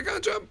 I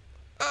can't jump.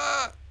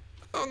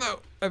 Oh no!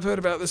 I've heard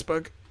about this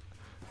bug.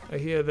 I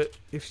hear that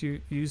if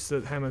you use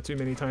the hammer too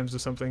many times or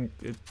something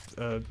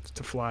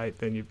to fly,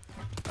 then you...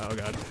 Oh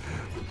god.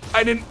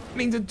 I didn't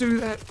mean to do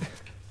that!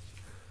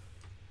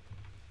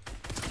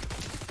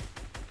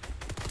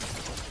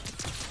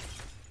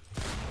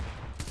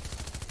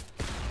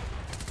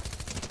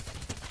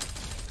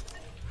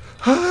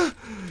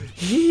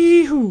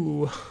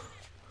 Yee-hoo!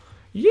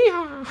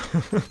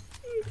 Yeehaw!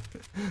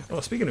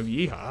 Well, speaking of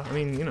yeehaw, I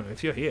mean, you know,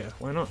 if you're here,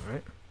 why not,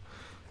 right?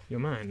 You're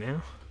mine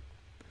now.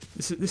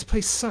 This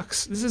place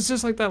sucks. This is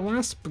just like that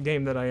last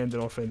game that I ended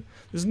off in.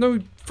 There's no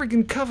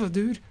freaking cover,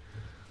 dude.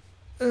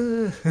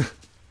 I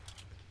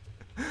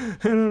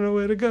don't know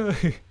where to go.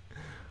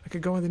 I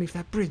could go underneath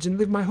that bridge and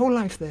live my whole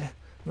life there.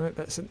 No,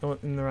 that's not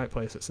in the right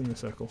place. It's in the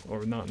circle,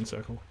 or not in the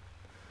circle.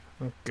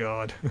 Oh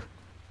god.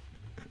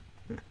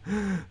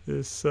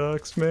 This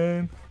sucks,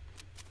 man.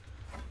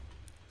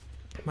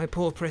 My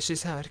poor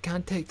precious heart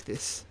can't take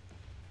this.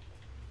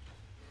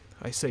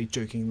 I say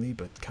jokingly,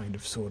 but kind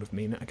of sort of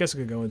mean it. I guess I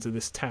could go into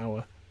this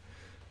tower,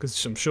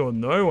 because I'm sure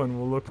no one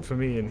will look for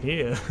me in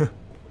here.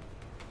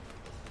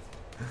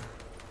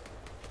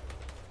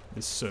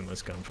 There's so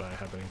much gunfire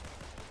happening.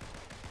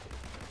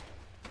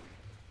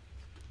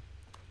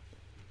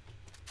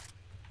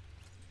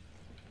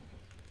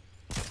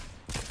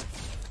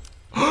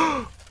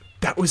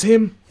 That was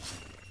him!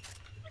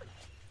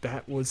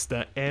 That was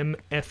the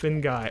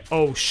MFing guy.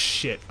 Oh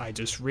shit, I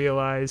just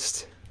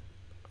realized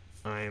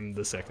I am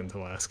the second to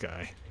last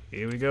guy.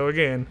 Here we go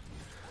again.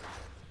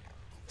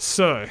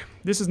 So,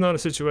 this is not a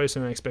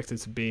situation I expected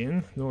to be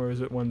in, nor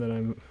is it one that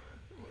I'm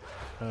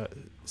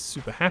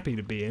super happy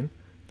to be in,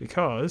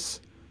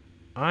 because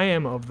I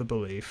am of the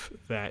belief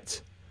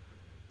that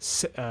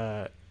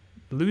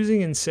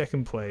losing in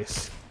second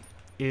place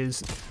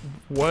is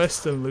worse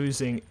than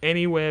losing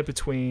anywhere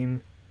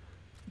between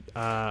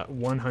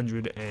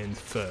 100 and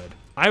third.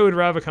 I would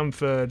rather come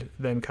third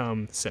than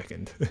come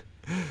second.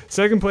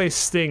 Second place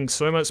stings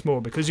so much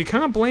more because you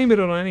can't blame it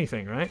on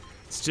anything, right?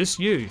 It's just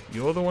you.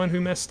 You're the one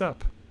who messed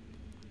up.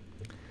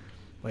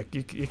 Like,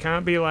 you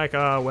can't be like,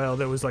 oh, well,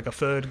 there was like a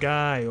third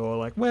guy, or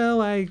like, well,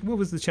 what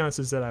was the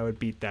chances that I would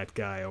beat that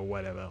guy, or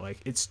whatever. Like,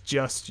 it's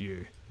just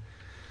you.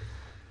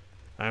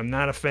 I'm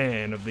not a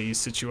fan of these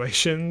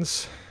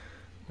situations,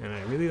 and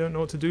I really don't know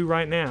what to do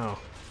right now.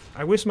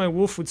 I wish my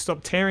wolf would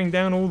stop tearing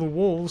down all the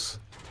walls.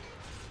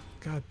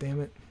 God damn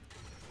it.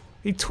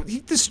 He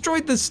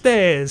destroyed the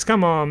stairs.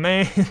 Come on,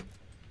 man.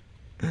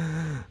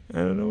 I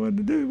don't know what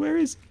to do. Where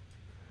is he?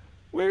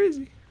 Where is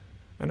he?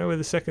 I know where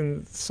the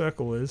second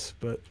circle is,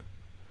 but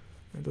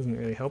that doesn't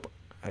really help.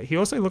 He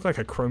also looked like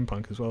a chrome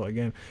punk as well,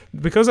 again.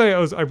 Because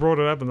I brought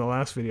it up in the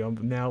last video,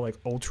 I'm now like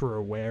ultra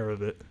aware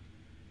of it.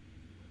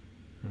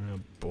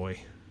 Oh boy.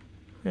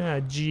 Ah,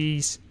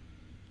 jeez.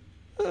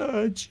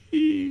 Ah,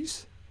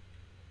 jeez.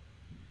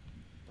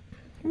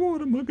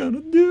 What am I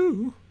gonna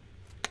do?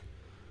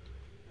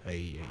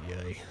 Hey, hey,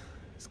 hey.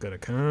 Just gotta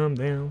calm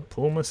down,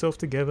 pull myself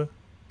together,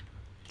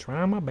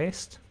 try my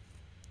best.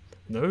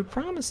 No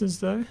promises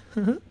though.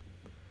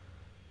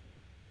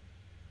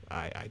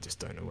 I just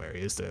don't know where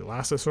he is though.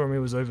 Last I saw him he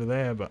was over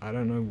there, but I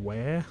don't know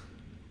where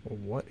or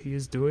what he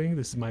is doing.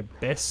 This is my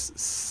best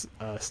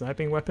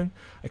sniping weapon.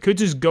 I could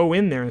just go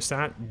in there and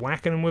start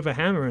whacking him with a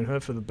hammer and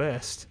hope for the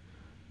best,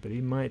 but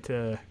he might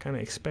kind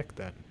of expect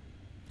that.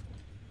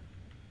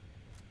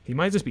 He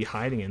might just be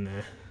hiding in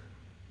there.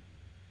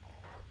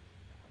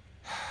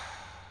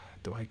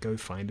 Do I go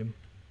find him?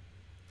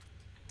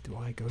 Do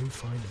I go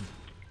find him?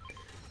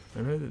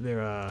 I know that there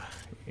are...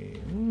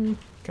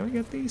 can I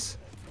get these?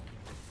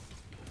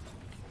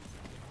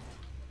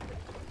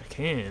 I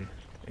can.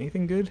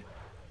 Anything good?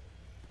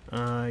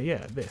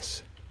 Yeah,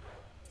 this.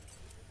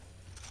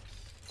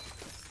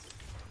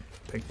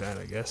 Take that,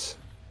 I guess.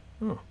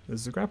 Oh,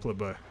 there's the grappler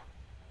bow.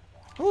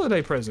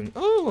 Holiday present.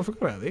 Oh, I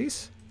forgot about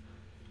these.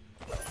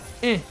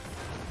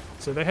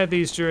 So they had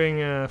these during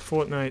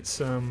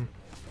Fortnite's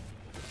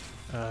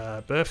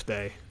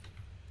birthday.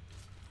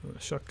 Oh,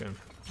 shotgun.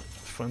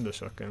 Thunder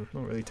shotgun.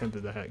 Not really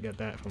tempted to get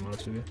that, if I'm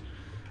honest with you.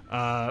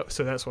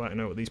 So that's why I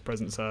know what these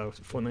presents are.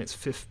 Fortnite's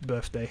 5th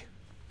birthday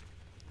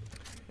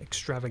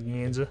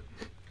extravaganza.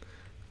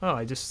 Oh,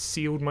 I just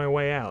sealed my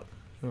way out.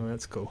 Oh,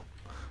 that's cool.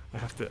 I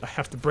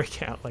have to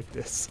break out like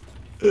this.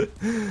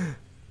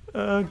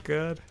 Oh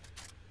god.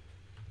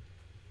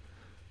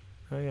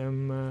 I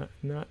am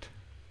not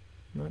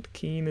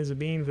keen as a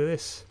bean for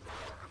this.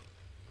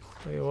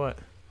 Tell you what.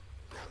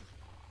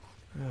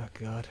 Oh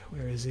god,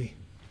 where is he?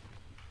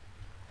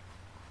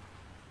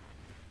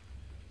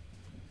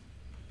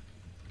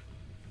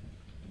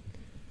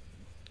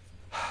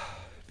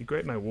 It'd be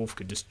great if my wolf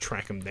could just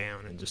track him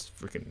down and just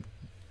freaking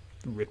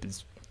rip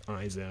his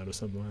eyes out or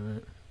something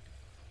like that.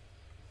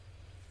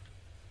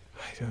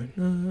 I don't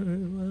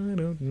know, I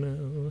don't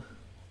know.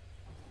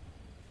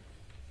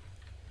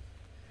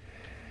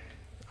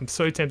 I'm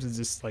so tempted to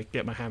just like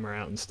get my hammer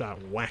out and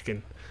start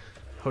whacking.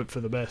 Hope for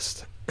the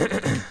best.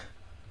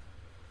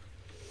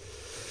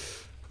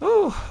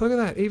 Oh, look at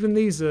that. Even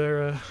these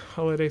are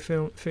holiday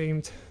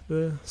themed,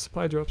 the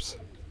supply drops.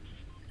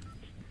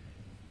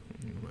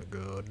 Oh my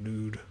god,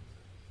 dude.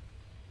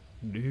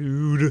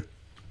 Dude.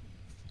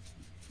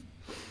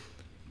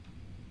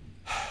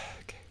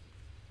 Okay.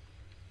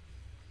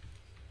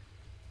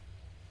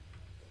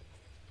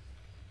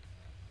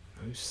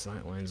 No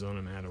sightlines on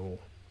him at all.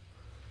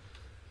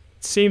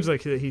 It seems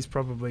like he's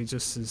probably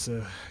just as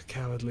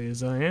cowardly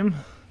as I am.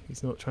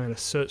 He's not trying to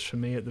search for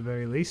me at the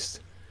very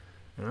least.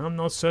 And I'm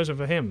not searching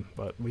for him,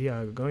 but we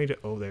are going to...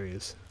 Oh, there he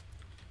is.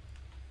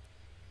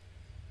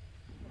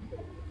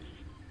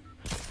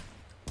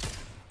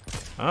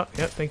 Ah,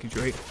 yep, thank you,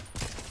 Drake.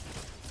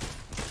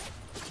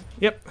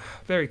 Yep,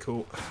 very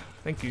cool.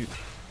 Thank you.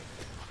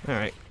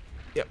 Alright.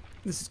 Yep,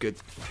 this is good.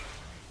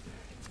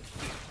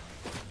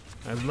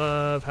 I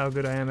love how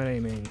good I am at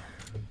aiming.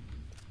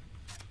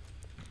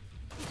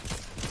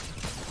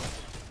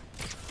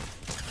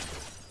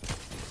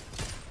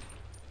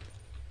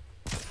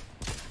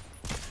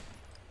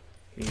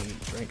 He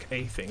drank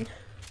a thing.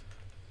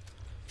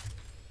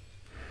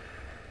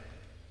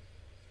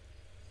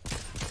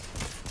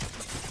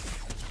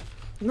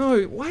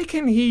 No, why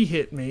can he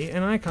hit me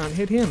and I can't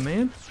hit him,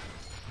 man?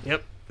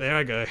 Yep, there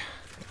I go.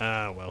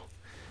 Ah, well.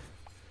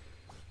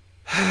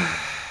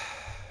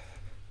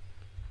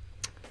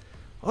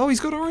 Oh, he's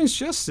got Orange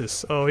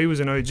Justice. Oh, he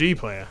was an OG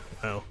player.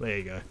 Well, there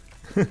you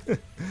go.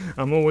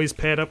 I'm always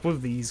paired up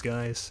with these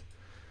guys.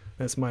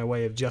 That's my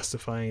way of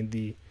justifying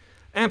the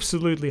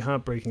absolutely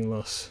heartbreaking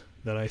loss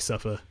that I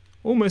suffer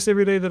almost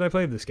every day that I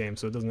play this game,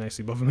 so it doesn't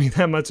actually bother me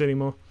that much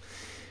anymore.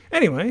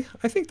 Anyway,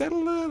 I think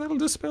that'll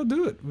just about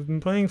do it. We've been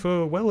playing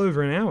for well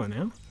over an hour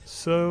now,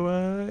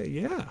 so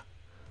yeah.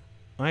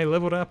 I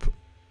leveled up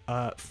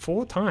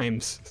 4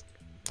 times,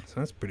 so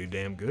that's pretty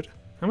damn good.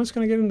 How much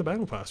can I get in the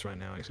battle pass right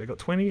now? Actually, I got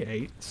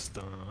 28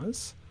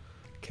 stars.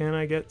 Can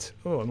I get...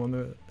 Oh, I'm on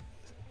the...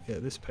 Yeah,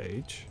 this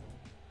page.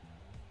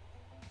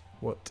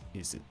 What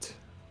is it?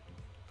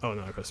 Oh,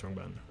 no, I pressed the wrong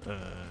button.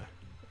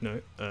 No,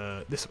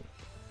 this one.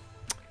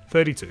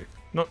 32.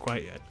 Not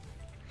quite yet.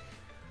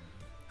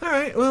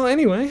 Alright, well,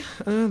 anyway,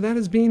 that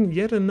has been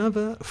yet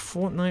another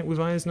Fortnite with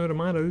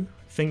Ihasnotomato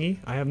thingy.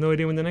 I have no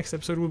idea when the next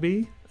episode will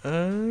be.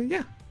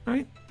 Yeah,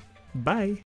 alright. Bye.